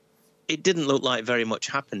scary. It didn't look like very much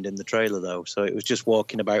happened in the trailer, though. So it was just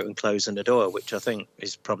walking about and closing the door, which I think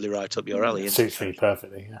is probably right up your alley. Suits me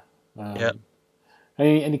perfectly, yeah.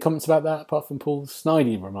 Any comments about that, apart from Paul's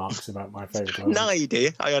snidey remarks about my favourite game?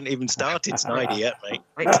 Snidey? I haven't even started snidey yet, mate.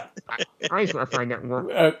 I just want to find out what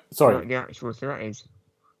the actual threat is.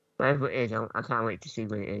 Whatever it is, I can't wait to see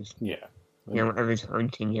what it is. Yeah. Whatever's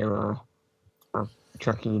hunting you or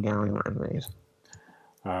tracking you down or whatever it is.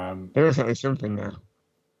 It looks like there's something there.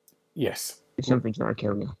 Yes. There's something trying to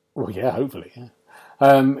kill you. Well, yeah, hopefully, yeah.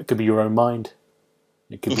 It could be your own mind.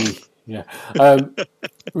 It could be Yeah.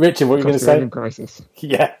 Richard, what were you going to Cost of say? living crisis.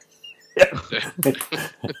 Yeah.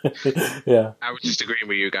 Yeah. I was just agreeing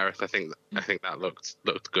with you, Gareth. I think that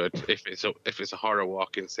looked good. If it's a horror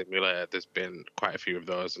walking simulator, there's been quite a few of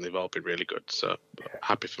those, and they've all been really good. So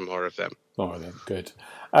happy for more of them. More of them, good.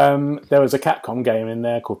 There was a Capcom game in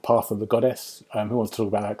there called Path of the Goddess. Who wants to talk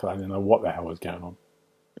about that? Because I didn't know what the hell was going on.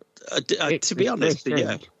 To be honest,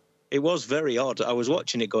 yeah, it was very odd. I was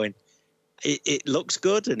watching it going, it looks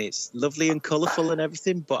good and it's lovely and colourful and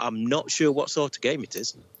everything, but I'm not sure what sort of game it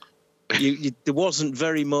is. There wasn't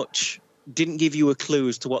very much, didn't give you a clue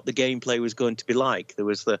as to what the gameplay was going to be like. There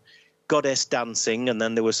was the goddess dancing, and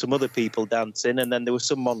then there were some other people dancing, and then there were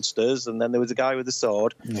some monsters, and then there was a guy with a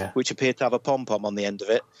sword, which appeared to have a pom-pom on the end of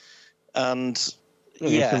it. And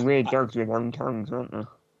some weird dogs with long tongues, weren't there?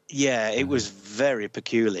 Yeah, it was very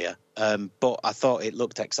peculiar, but I thought it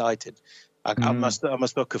looked exciting. I'm a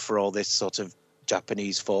sucker for all this sort of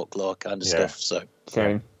Japanese folklore kind of stuff. So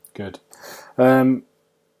same. Good.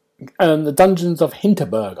 The Dungeons of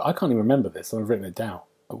Hinterberg. I can't even remember this. I've written it down.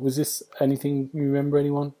 Was this anything you remember,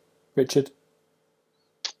 anyone? Richard?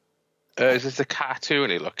 Is this a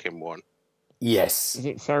cartoony looking one? Yes. Is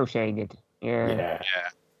it cel shaded? Yeah.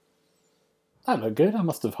 That looked good. I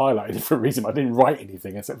must have highlighted it for a reason. I didn't write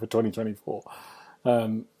anything except for 2024.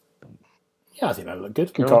 I think that looked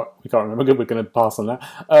good. Cool. We can't remember. Good. We're going to pass on that.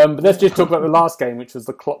 But let's just talk about the last game, which was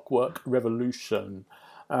the Clockwork Revolution.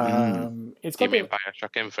 It's got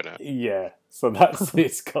Bioshock Infinite. Yeah. So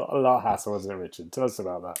it's got a lot of hassle, hasn't it, Richard? Tell us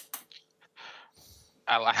about that.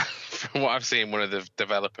 From what I've seen, one of the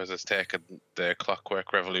developers has taken the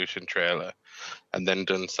Clockwork Revolution trailer and then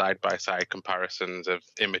done side-by-side comparisons of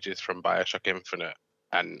images from Bioshock Infinite.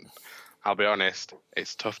 And I'll be honest,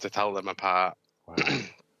 it's tough to tell them apart. Wow.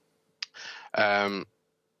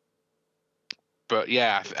 But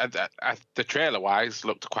yeah, the trailer-wise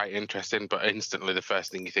looked quite interesting, but instantly the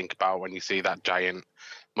first thing you think about when you see that giant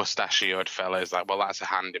mustachioed fella is like, well, that's a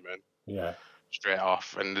handyman. Yeah. Straight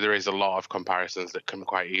off, and there is a lot of comparisons that can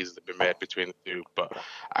quite easily be made between the two, but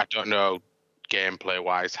I don't know gameplay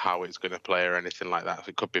wise how it's going to play or anything like that.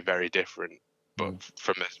 It could be very different, but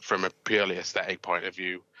from a purely aesthetic point of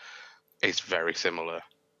view, it's very similar.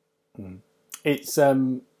 It's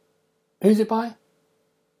who's it by?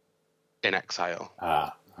 In Exile.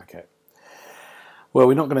 Okay. Well,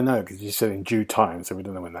 we're not going to know because you said in due time, so we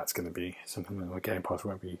don't know when that's going to be. Something like Game Pass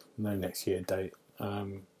won't be no next year date.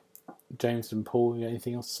 James and Paul, you got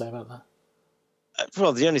anything else to say about that?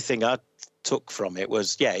 Well, the only thing I took from it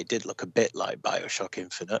was, it did look a bit like Bioshock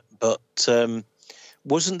Infinite, but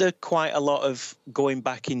wasn't there quite a lot of going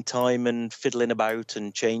back in time and fiddling about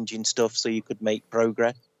and changing stuff so you could make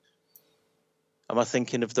progress? Am I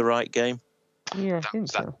thinking of the right game? Yeah, I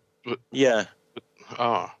think so. Yeah.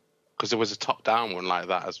 Oh, because there was a top-down one like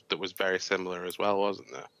that that was very similar as well,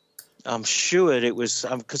 wasn't there? I'm sure it was,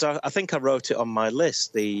 because I think I wrote it on my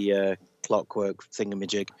list, the Clockwork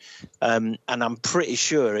thingamajig, and I'm pretty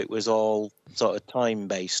sure it was all sort of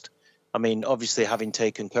time-based. I mean, obviously, having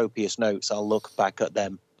taken copious notes, I'll look back at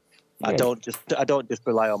them. Yeah. I don't just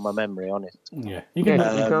rely on my memory on it. Yeah, you can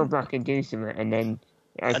go back and do something, and then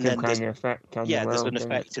it has some kind of effect on the world. Yeah, there's an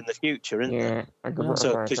effect in the future, isn't there? Yeah,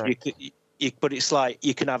 so because but it's like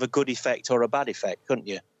you can have a good effect or a bad effect, couldn't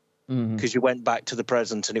you? Because you went back to the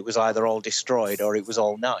present and it was either all destroyed or it was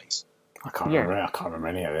all nice. I can't remember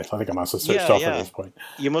any of this. I think I must have switched off at this point.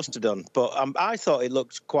 You must have done. But I thought it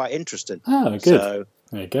looked quite interesting. Oh, good. So,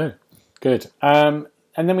 there you go. Good. And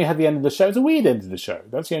then we had the end of the show. It was a weird end of the show.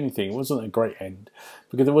 That's the only thing. It wasn't a great end.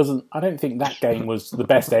 Because it wasn't... I don't think that game was the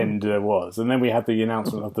best end there was. And then we had the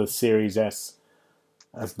announcement of the Series S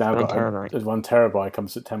has now got 1 terabyte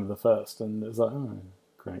comes September the 1st. And it's like, oh,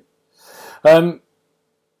 great.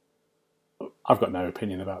 I've got no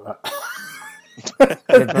opinion about that.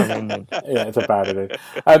 It's a bad ending.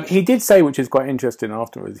 He did say, which is quite interesting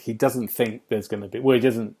afterwards, he doesn't think there's going to be... Well, he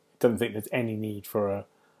doesn't think there's any need for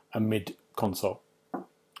a mid-console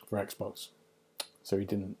for Xbox. So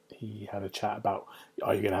he had a chat about,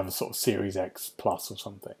 are you going to have a sort of Series X Plus or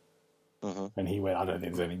something? And he went, I don't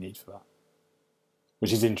think there's any need for that.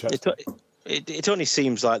 Which is interesting. It only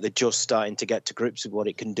seems like they're just starting to get to grips with what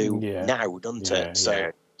it can do now, doesn't it?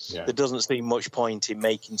 So there doesn't seem much point in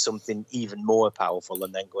making something even more powerful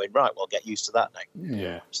and then going, right, well, get used to that now.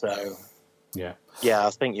 Yeah. So, yeah, I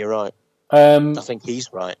think you're right. I think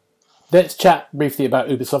he's right. Let's chat briefly about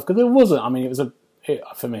Ubisoft, because it wasn't, I mean,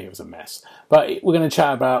 for me, it was a mess. But we're going to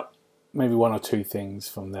chat about maybe one or two things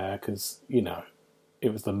from there, because,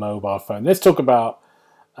 it was the mobile phone. Let's talk about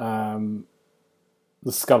the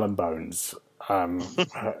Skull and Bones.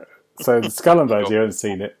 So the Skull and Bones, you haven't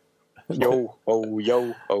seen it. Yo.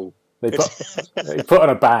 They put on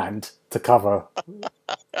a band to cover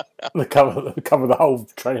the whole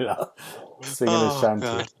trailer, singing a shanty.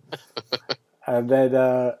 God. And then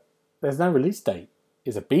there's no release date.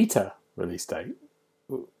 It's a beta release date,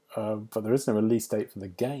 but there isn't a release date for the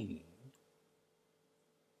game.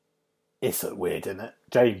 It's weird, isn't it?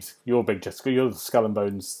 James, you're you're the Skull and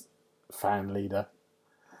Bones fan leader.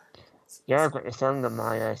 Yeah, I've got the song on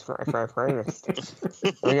my Spotify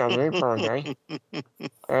playlist. We got a loop all day.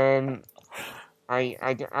 I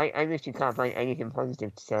literally can't find anything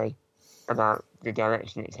positive to say about the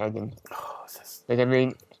direction it's heading. But I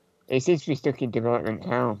mean, it seems to be stuck in development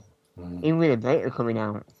hell. Even with a beta coming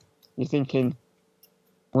out, you're thinking,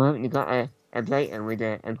 why haven't you got a beta with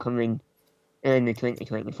and coming early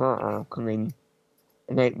 2024 or coming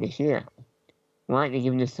late this year? Why aren't they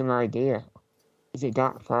giving us some idea? Is it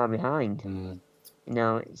that far behind? You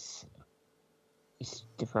know, it's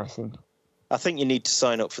depressing. I think you need to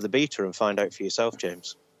sign up for the beta and find out for yourself,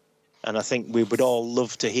 James. And I think we would all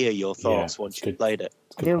love to hear your thoughts once you've played it.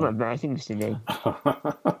 I do got better things to do.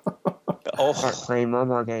 Like playing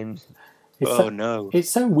mobile games. No. It's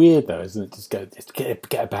so weird though, isn't it? Just get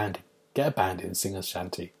a band in and sing a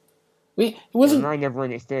shanty. It wasn't. Remind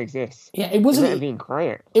everyone it still exists. Yeah, it wasn't being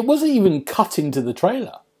quiet. It wasn't even cut into the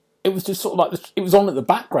trailer. It was just sort of like it was on at the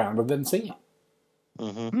background of them singing.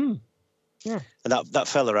 Mm-hmm. Yeah, and that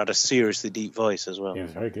fella had a seriously deep voice as well. He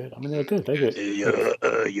was very good. I mean, they were good. They're good. Yeah.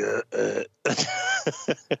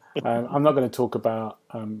 I'm not going to talk about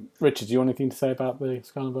Richard. Do you want anything to say about the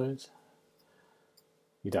Skull and Bones?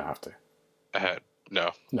 You don't have to.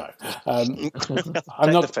 No. I'm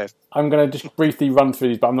going to just briefly run through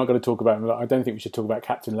these, but I'm not going to talk about them. I don't think we should talk about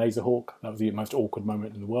Captain Laserhawk. That was the most awkward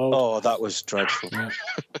moment in the world. Oh, that was dreadful. Yeah.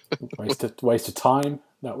 waste of time.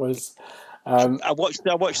 That was. I watched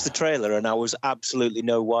the trailer and I was absolutely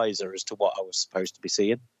no wiser as to what I was supposed to be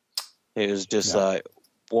seeing. It was just like,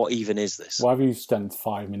 what even is this? Why have you spent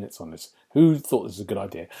 5 minutes on this? Who thought this was a good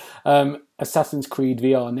idea? Assassin's Creed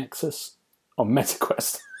VR Nexus on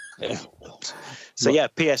MetaQuest. Yeah. So yeah,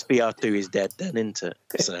 PSVR 2 is dead then, isn't it?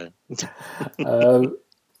 So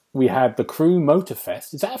we had the Crew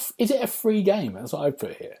Motorfest. Is it a free game? That's what I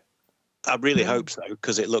put here. I really hope so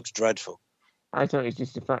because it looks dreadful. I thought it's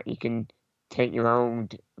just the fact you can take your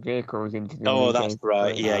old vehicles into the. Oh, that's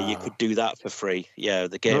right. Yeah, you could do that for free. Yeah,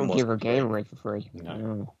 the game. Don't give a game away for free.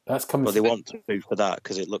 No. That's coming. Well, they want to for that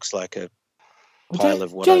because it looks like a pile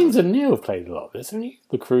of whatever. James and Neil have played a lot of this, haven't you?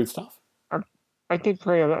 The Crew stuff. I did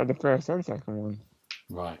play a lot of the first and second one.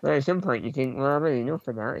 Right. But at some point you think, well, I really enough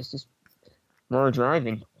for that. It's just more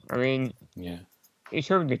driving. I mean, it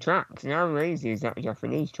showed the tracks. And how lazy is that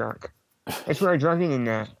Japanese track? It's more driving in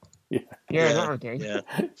there. Yeah, that'll do. Yeah.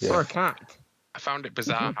 Or a cat. I found it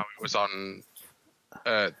bizarre how it was on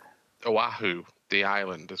Oahu, the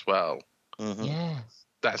island, as well. Mm-hmm. Yeah.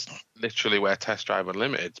 That's literally where Test Drive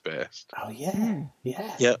Unlimited's based. Oh, yeah.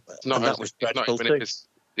 Yeah. It's not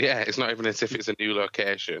it's not even as if it's a new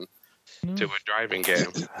location to a driving game.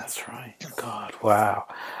 That's right. God, wow.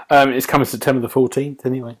 It's coming September the 14th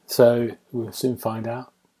anyway, so we'll soon find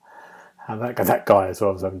out how that guy as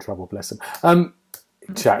well was having trouble, bless him.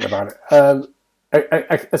 Chatting about it.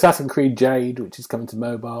 Assassin's Creed Jade, which is coming to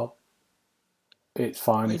mobile. It's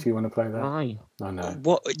fine if you want to play that. Why? I know.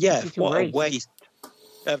 What a waste.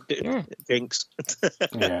 Jinx.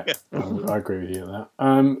 Yeah, I agree with you on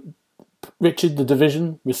that. Richard, The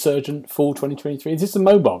Division, Resurgent, Fall 2023. Is this a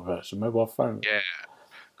mobile version, mobile phone? Yeah,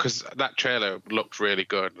 because that trailer looked really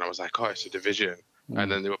good, and I was like, oh, it's a Division.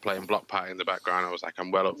 And then they were playing Block Party in the background. I was like,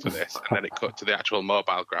 I'm well up for this. And then it cut to the actual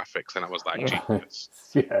mobile graphics, and I was like, Jesus.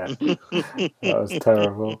 Yeah, that was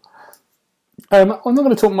terrible. I'm not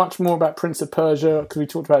going to talk much more about Prince of Persia, because we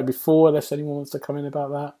talked about it before, unless anyone wants to come in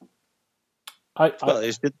about that.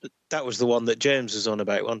 That was the one that James was on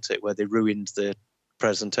about, wasn't it? Where they ruined the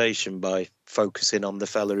presentation by focusing on the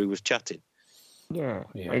fella who was chatting. Yeah.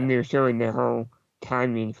 And they were showing the whole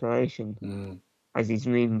time manipulation as he's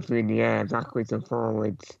moving through the air backwards and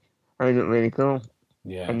forwards. It looked really cool.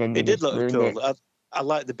 Yeah, and then it did look cool. I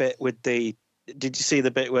like the bit with the. Did you see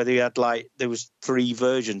the bit where they had there was 3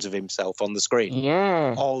 versions of himself on the screen?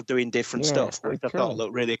 Yeah, all doing different stuff, which I thought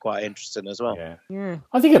looked really quite interesting as well. Yeah.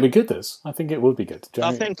 I think it'll be good. I think it will be good.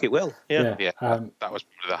 I think it will. Yeah. That was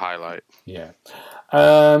probably the highlight. Yeah.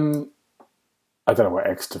 I don't know what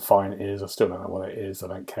X Define is. I still don't know what it is. I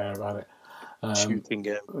don't care about it. Shooting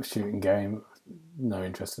game. No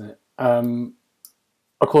interest in it.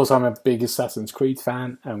 Of course, I'm a big Assassin's Creed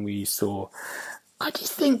fan, and we saw. I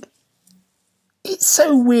just think it's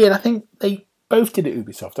so weird. I think they both did it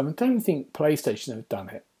Ubisoft, and I don't think PlayStation have done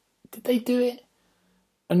it. Did they do it?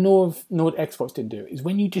 and nor Xbox didn't do, is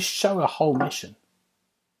when you just show a whole mission.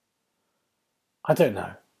 I don't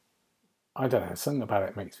know. Something about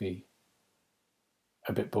it makes me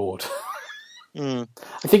a bit bored. I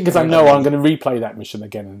think because I know I'm going to replay that mission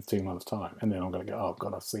again in 2 months' time, and then I'm going to go, oh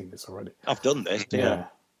God, I've seen this already. I've done this. Yeah.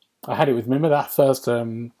 I had it with, remember that first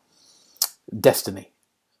Destiny?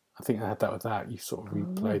 I think I had that with that. You sort of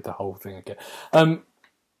replayed the whole thing again.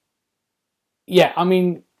 Yeah, I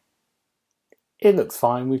mean, it looks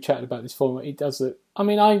fine. We've chatted about this format. It does look. I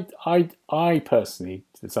mean, I personally,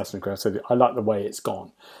 Assassin's Creed, said I like the way it's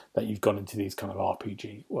gone. That you've gone into these kind of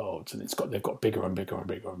RPG worlds, and they've got bigger and bigger and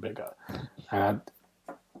bigger and bigger. And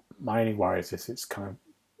my only worry is this: it's kind of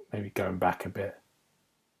maybe going back a bit,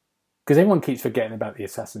 because everyone keeps forgetting about the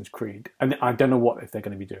Assassin's Creed, and I don't know what if they're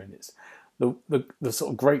going to be doing this. The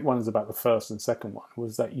sort of great ones about the first and second one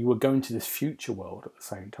was that you were going to this future world at the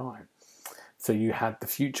same time. So you had the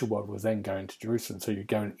future world was then going to Jerusalem. So you're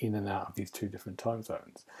going in and out of these 2 different time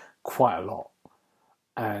zones quite a lot.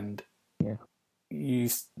 And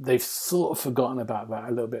they've sort of forgotten about that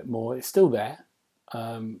a little bit more. It's still there.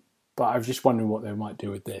 But I was just wondering what they might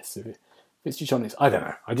do with this. If it's just on its... I don't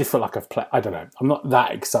know. I just feel like I've played... I don't know. I'm not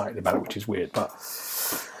that excited about it, which is weird. But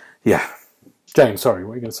yeah. James, sorry,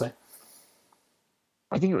 what are you going to say?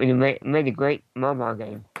 I think it would have made a great mobile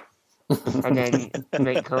game. And then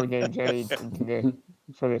make Codename Jade into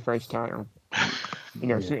the first title.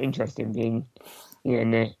 So interesting being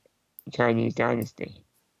in the Chinese dynasty.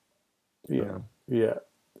 Yeah.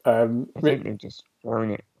 I think they've just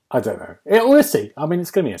blown it. I don't know. We'll see. I mean,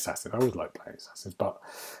 it's going to be Assassin. I always like playing Assassins, but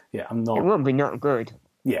yeah, I'm not. It won't be not good.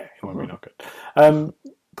 Yeah, it won't be not good.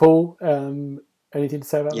 Paul, anything to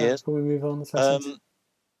say about that before we move on? Assassins?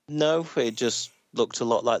 No, it just looked a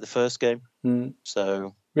lot like the first game.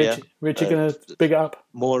 So. Richard, going to big it up?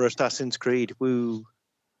 More Assassin's Creed, woo.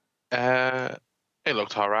 It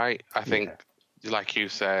looked all right. I think, like you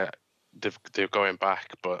said, they're going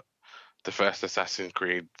back, but the first Assassin's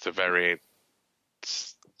Creed is a very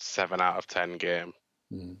 7 out of 10 game.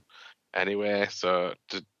 Anyway, so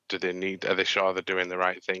are they sure they're doing the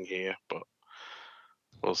right thing here? But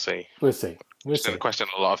we'll see. We'll see. It's going to question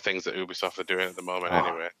a lot of things that Ubisoft are doing at the moment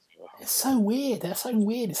anyway. It's so weird. They're so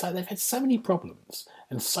weird. It's like they've had so many problems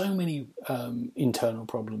and so many internal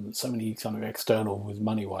problems, so many kind of external with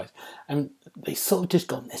money-wise. And they sort of just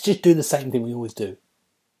gone, let's just do the same thing we always do.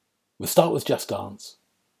 We'll start with Just Dance.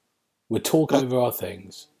 We'll talk over our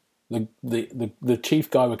things. The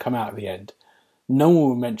chief guy would come out at the end. No one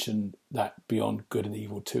will mention that Beyond Good and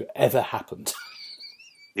Evil 2 ever happened.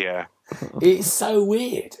 Yeah. It's so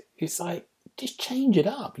weird. It's like, just change it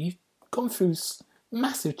up. You've gone through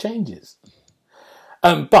massive changes.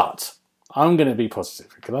 But I'm going to be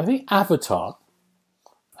positive because I think Avatar,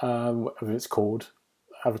 whatever it's called,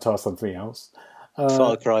 Avatar something else.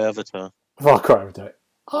 Far Cry Avatar.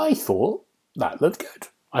 I thought that looked good.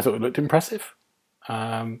 I thought it looked impressive.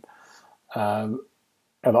 A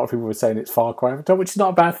lot of people were saying it's Far Cry Avatar, which is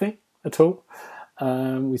not a bad thing at all.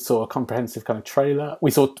 We saw a comprehensive kind of trailer.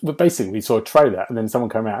 We saw a trailer, and then someone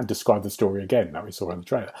came out and described the story again that we saw in the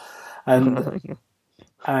trailer.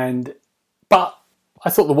 But I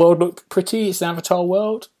thought the world looked pretty. It's an Avatar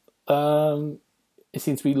world. It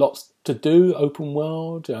seems to be lots to do. Open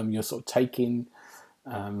world. You're sort of taking,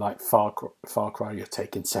 like Far Cry. You're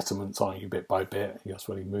taking settlements on you bit by bit. You're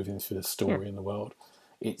sort of moving through the story in the world.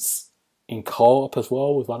 It's in co-op as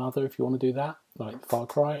well with one other if you want to do that, like Far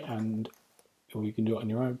Cry, or you can do it on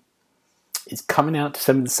your own. It's coming out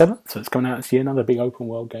December the 7th, so it's coming out this year, another big open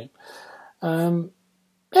world game.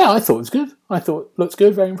 I thought it was good. I thought it looks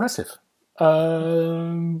good, very impressive.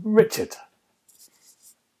 Richard.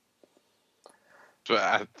 But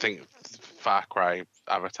I think Far Cry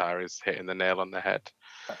Avatar is hitting the nail on the head.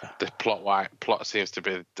 The plot seems to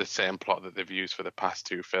be the same plot that they've used for the past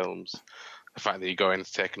 2 films. The fact that you go in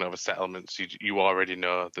and taking over settlements, you already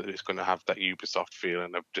know that it's going to have that Ubisoft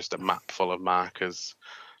feeling of just a map full of markers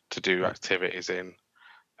to do activities in.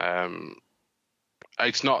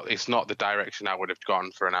 It's not the direction I would have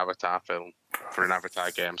gone for an Avatar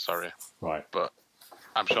game. Sorry, right. But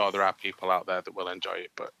I'm sure there are people out there that will enjoy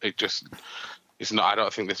it. But it's not. I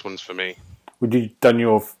don't think this one's for me. Would you done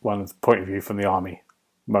your one's point of view from the army,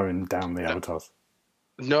 mowing down the avatars?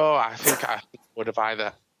 No, I think I would have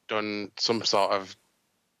either done some sort of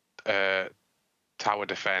tower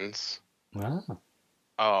defense,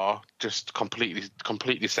 or just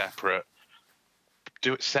completely separate.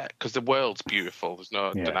 Do it set because the world's beautiful. There's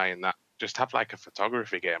no denying that. Just have like a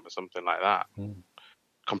photography game or something like that,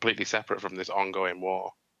 completely separate from this ongoing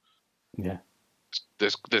war. Yeah,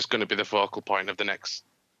 there's going to be the focal point of the next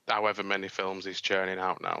however many films he's churning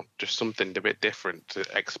out now. Just something a bit different to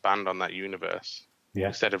expand on that universe. Yeah.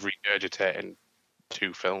 Instead of regurgitating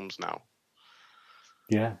 2 films now.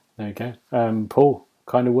 Yeah, there you go. Paul,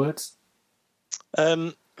 kind of words?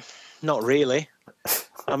 Not really.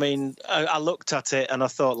 I mean, I looked at it and I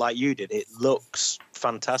thought, like you did, it looks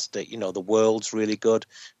fantastic. You know, the world's really good.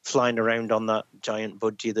 Flying around on that giant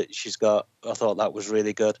budgie that she's got, I thought that was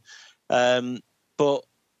really good. But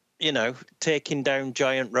you know, taking down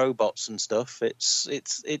giant robots and stuff, it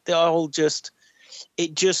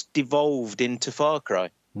just devolved into Far Cry.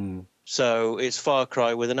 So it's Far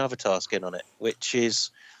Cry with an Avatar skin on it, which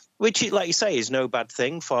like you say, is no bad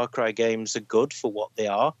thing. Far Cry games are good for what they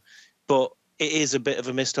are, but it is a bit of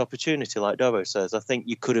a missed opportunity, like Dobbo says. I think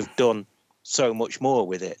you could have done so much more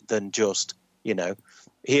with it than just, you know,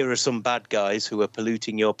 here are some bad guys who are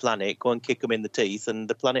polluting your planet, go and kick them in the teeth and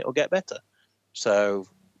the planet will get better. So,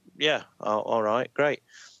 yeah, all right, great.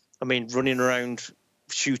 I mean, running around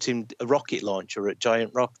shooting a rocket launcher at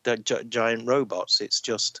giant robots, it's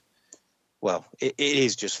just, well, it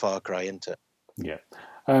is just Far Cry, isn't it? Yeah.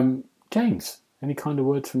 James, any kind of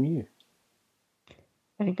words from you?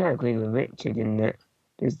 I think I agree with Richard in that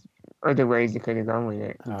there's other ways they could have gone with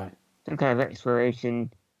it. All right. Some kind of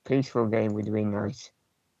exploration, peaceful game would have been nice.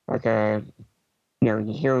 Like, you know,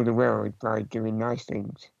 you heal the world by doing nice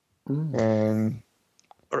things. Or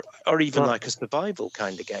even like a survival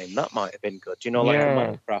kind of game. That might have been good. You know, like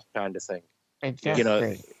a Minecraft kind of thing.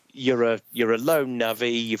 Exactly. You know, you're a lone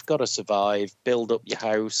navvy. You've got to survive, build up your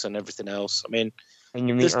house and everything else. I mean, and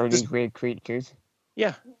you meet all these weird creatures.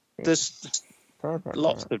 Yeah, there's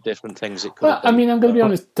lots of different things it could. Well, I mean, I'm going to be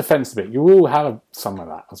honest, defense a bit. You will have some of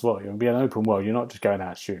that as well. You'll be an open world. You're not just going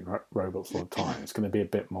out shooting robots all the time. It's going to be a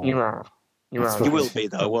bit more. You are. You will be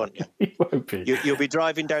though, won't you? You won't be. You'll be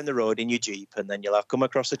driving down the road in your Jeep, and then you'll have come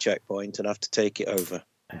across a checkpoint and have to take it over.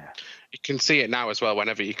 Yeah. You can see it now as well.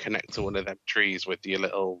 Whenever you connect to one of them trees with your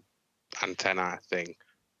little antenna thing,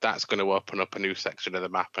 that's going to open up a new section of the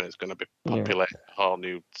map, and it's going to be populate a whole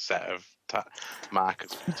new set of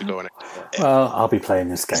markers to go in it. Well, I'll be playing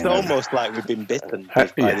this game. It's almost like we've been bitten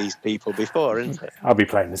by these people before, isn't it? I'll be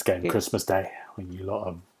playing this game Christmas Day when you lot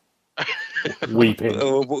are weeping.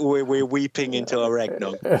 We're weeping into our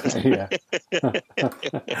eggnog. Yeah.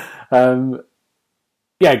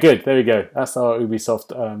 Yeah, good. There we go. That's our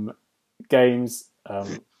Ubisoft games.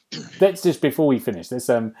 Let's just, before we finish, let's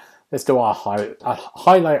do our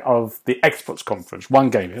highlight of the Xbox conference. One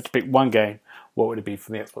game. You have to pick one game. What would it be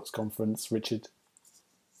for the Xbox conference, Richard?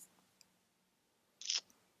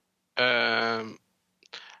 The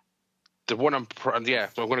one I'm going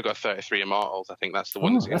to go 33 Immortals. I think that's the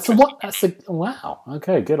one. Wow.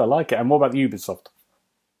 Okay, good. I like it. And what about the Ubisoft?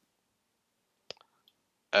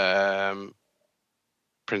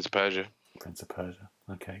 Prince of Persia. Prince of Persia.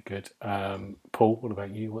 Okay, good. Paul, what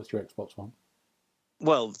about you? What's your Xbox one?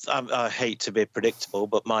 Well, I hate to be predictable,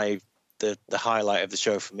 but the highlight of the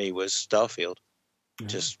show for me was Starfield. It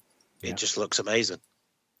just looks amazing.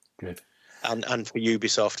 Good. And for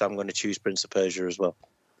Ubisoft, I'm going to choose Prince of Persia as well.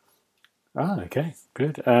 Ah, okay,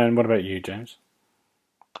 good. And what about you, James?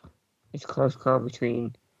 It's a close call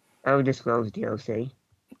between Elder Scrolls DLC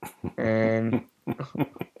and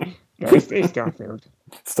it's Starfield.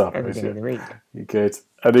 Every day of the week. You're good.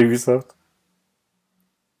 And Ubisoft?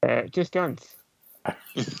 Just Dance.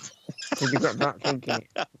 Because you've got that thinking.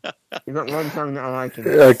 You've got one song that I like in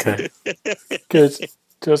it. Okay. Good.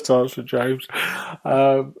 Just Dance for James.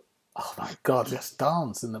 Oh my God, Just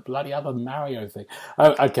Dance and the bloody other Mario thing.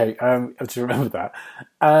 Oh, okay, I have to remember that.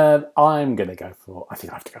 I'm going to go for, I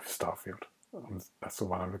think I have to go for Starfield. That's the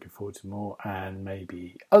one I'm looking forward to more. And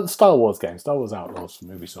maybe, the Star Wars game, Star Wars Outlaws from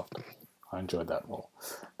Ubisoft. I enjoyed that more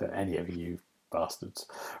than any of you bastards.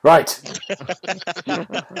 Right.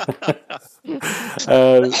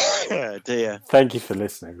 Dear. Thank you for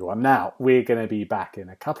listening, everyone. Now, we're going to be back in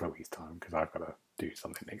a couple of weeks' time because I've got to do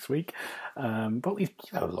something next week. But we've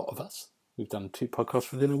had a lot of us. We've done 2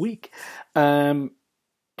 podcasts within a week.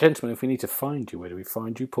 Gentlemen, if we need to find you, where do we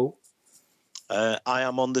find you, Paul? I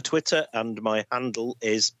am on the Twitter and my handle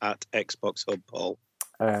is @XboxHub Paul.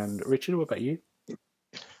 And Richard, what about you?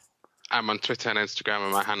 I'm on Twitter and Instagram,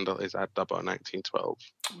 and my handle is @Dobbo1912.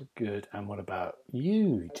 Good. And what about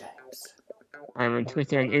you, James? I'm on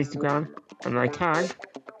Twitter and Instagram, and my tag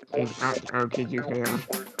is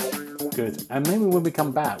 @LKGKR. Good. And maybe when we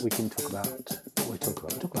come back, we can talk about what we talk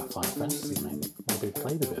about. Talk about Final Fantasy, maybe. Maybe we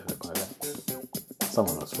played a bit of it by then. Some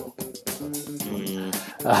of us will.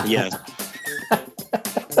 Yeah.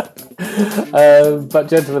 But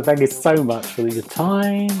gentlemen, thank you so much for your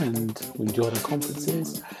time, and we enjoyed our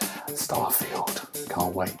conferences. Starfield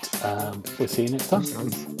Can't wait. We'll see you next time.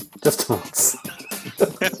 Just once.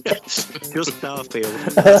 Just Starfield.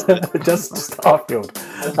 Just Starfield.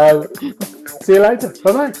 See you later.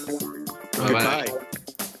 Bye-bye. Goodbye.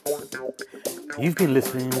 You've been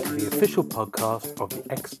listening to the official podcast of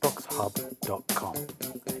TheXboxHub.com.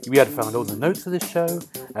 You'll be able to find all the notes of this show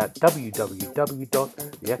at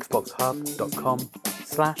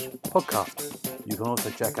www.TheXboxHub.com/podcast. You can also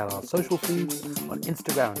check out our social feeds on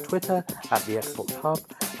Instagram and Twitter at The Xbox Hub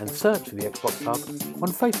and search for The Xbox Hub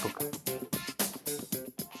on Facebook.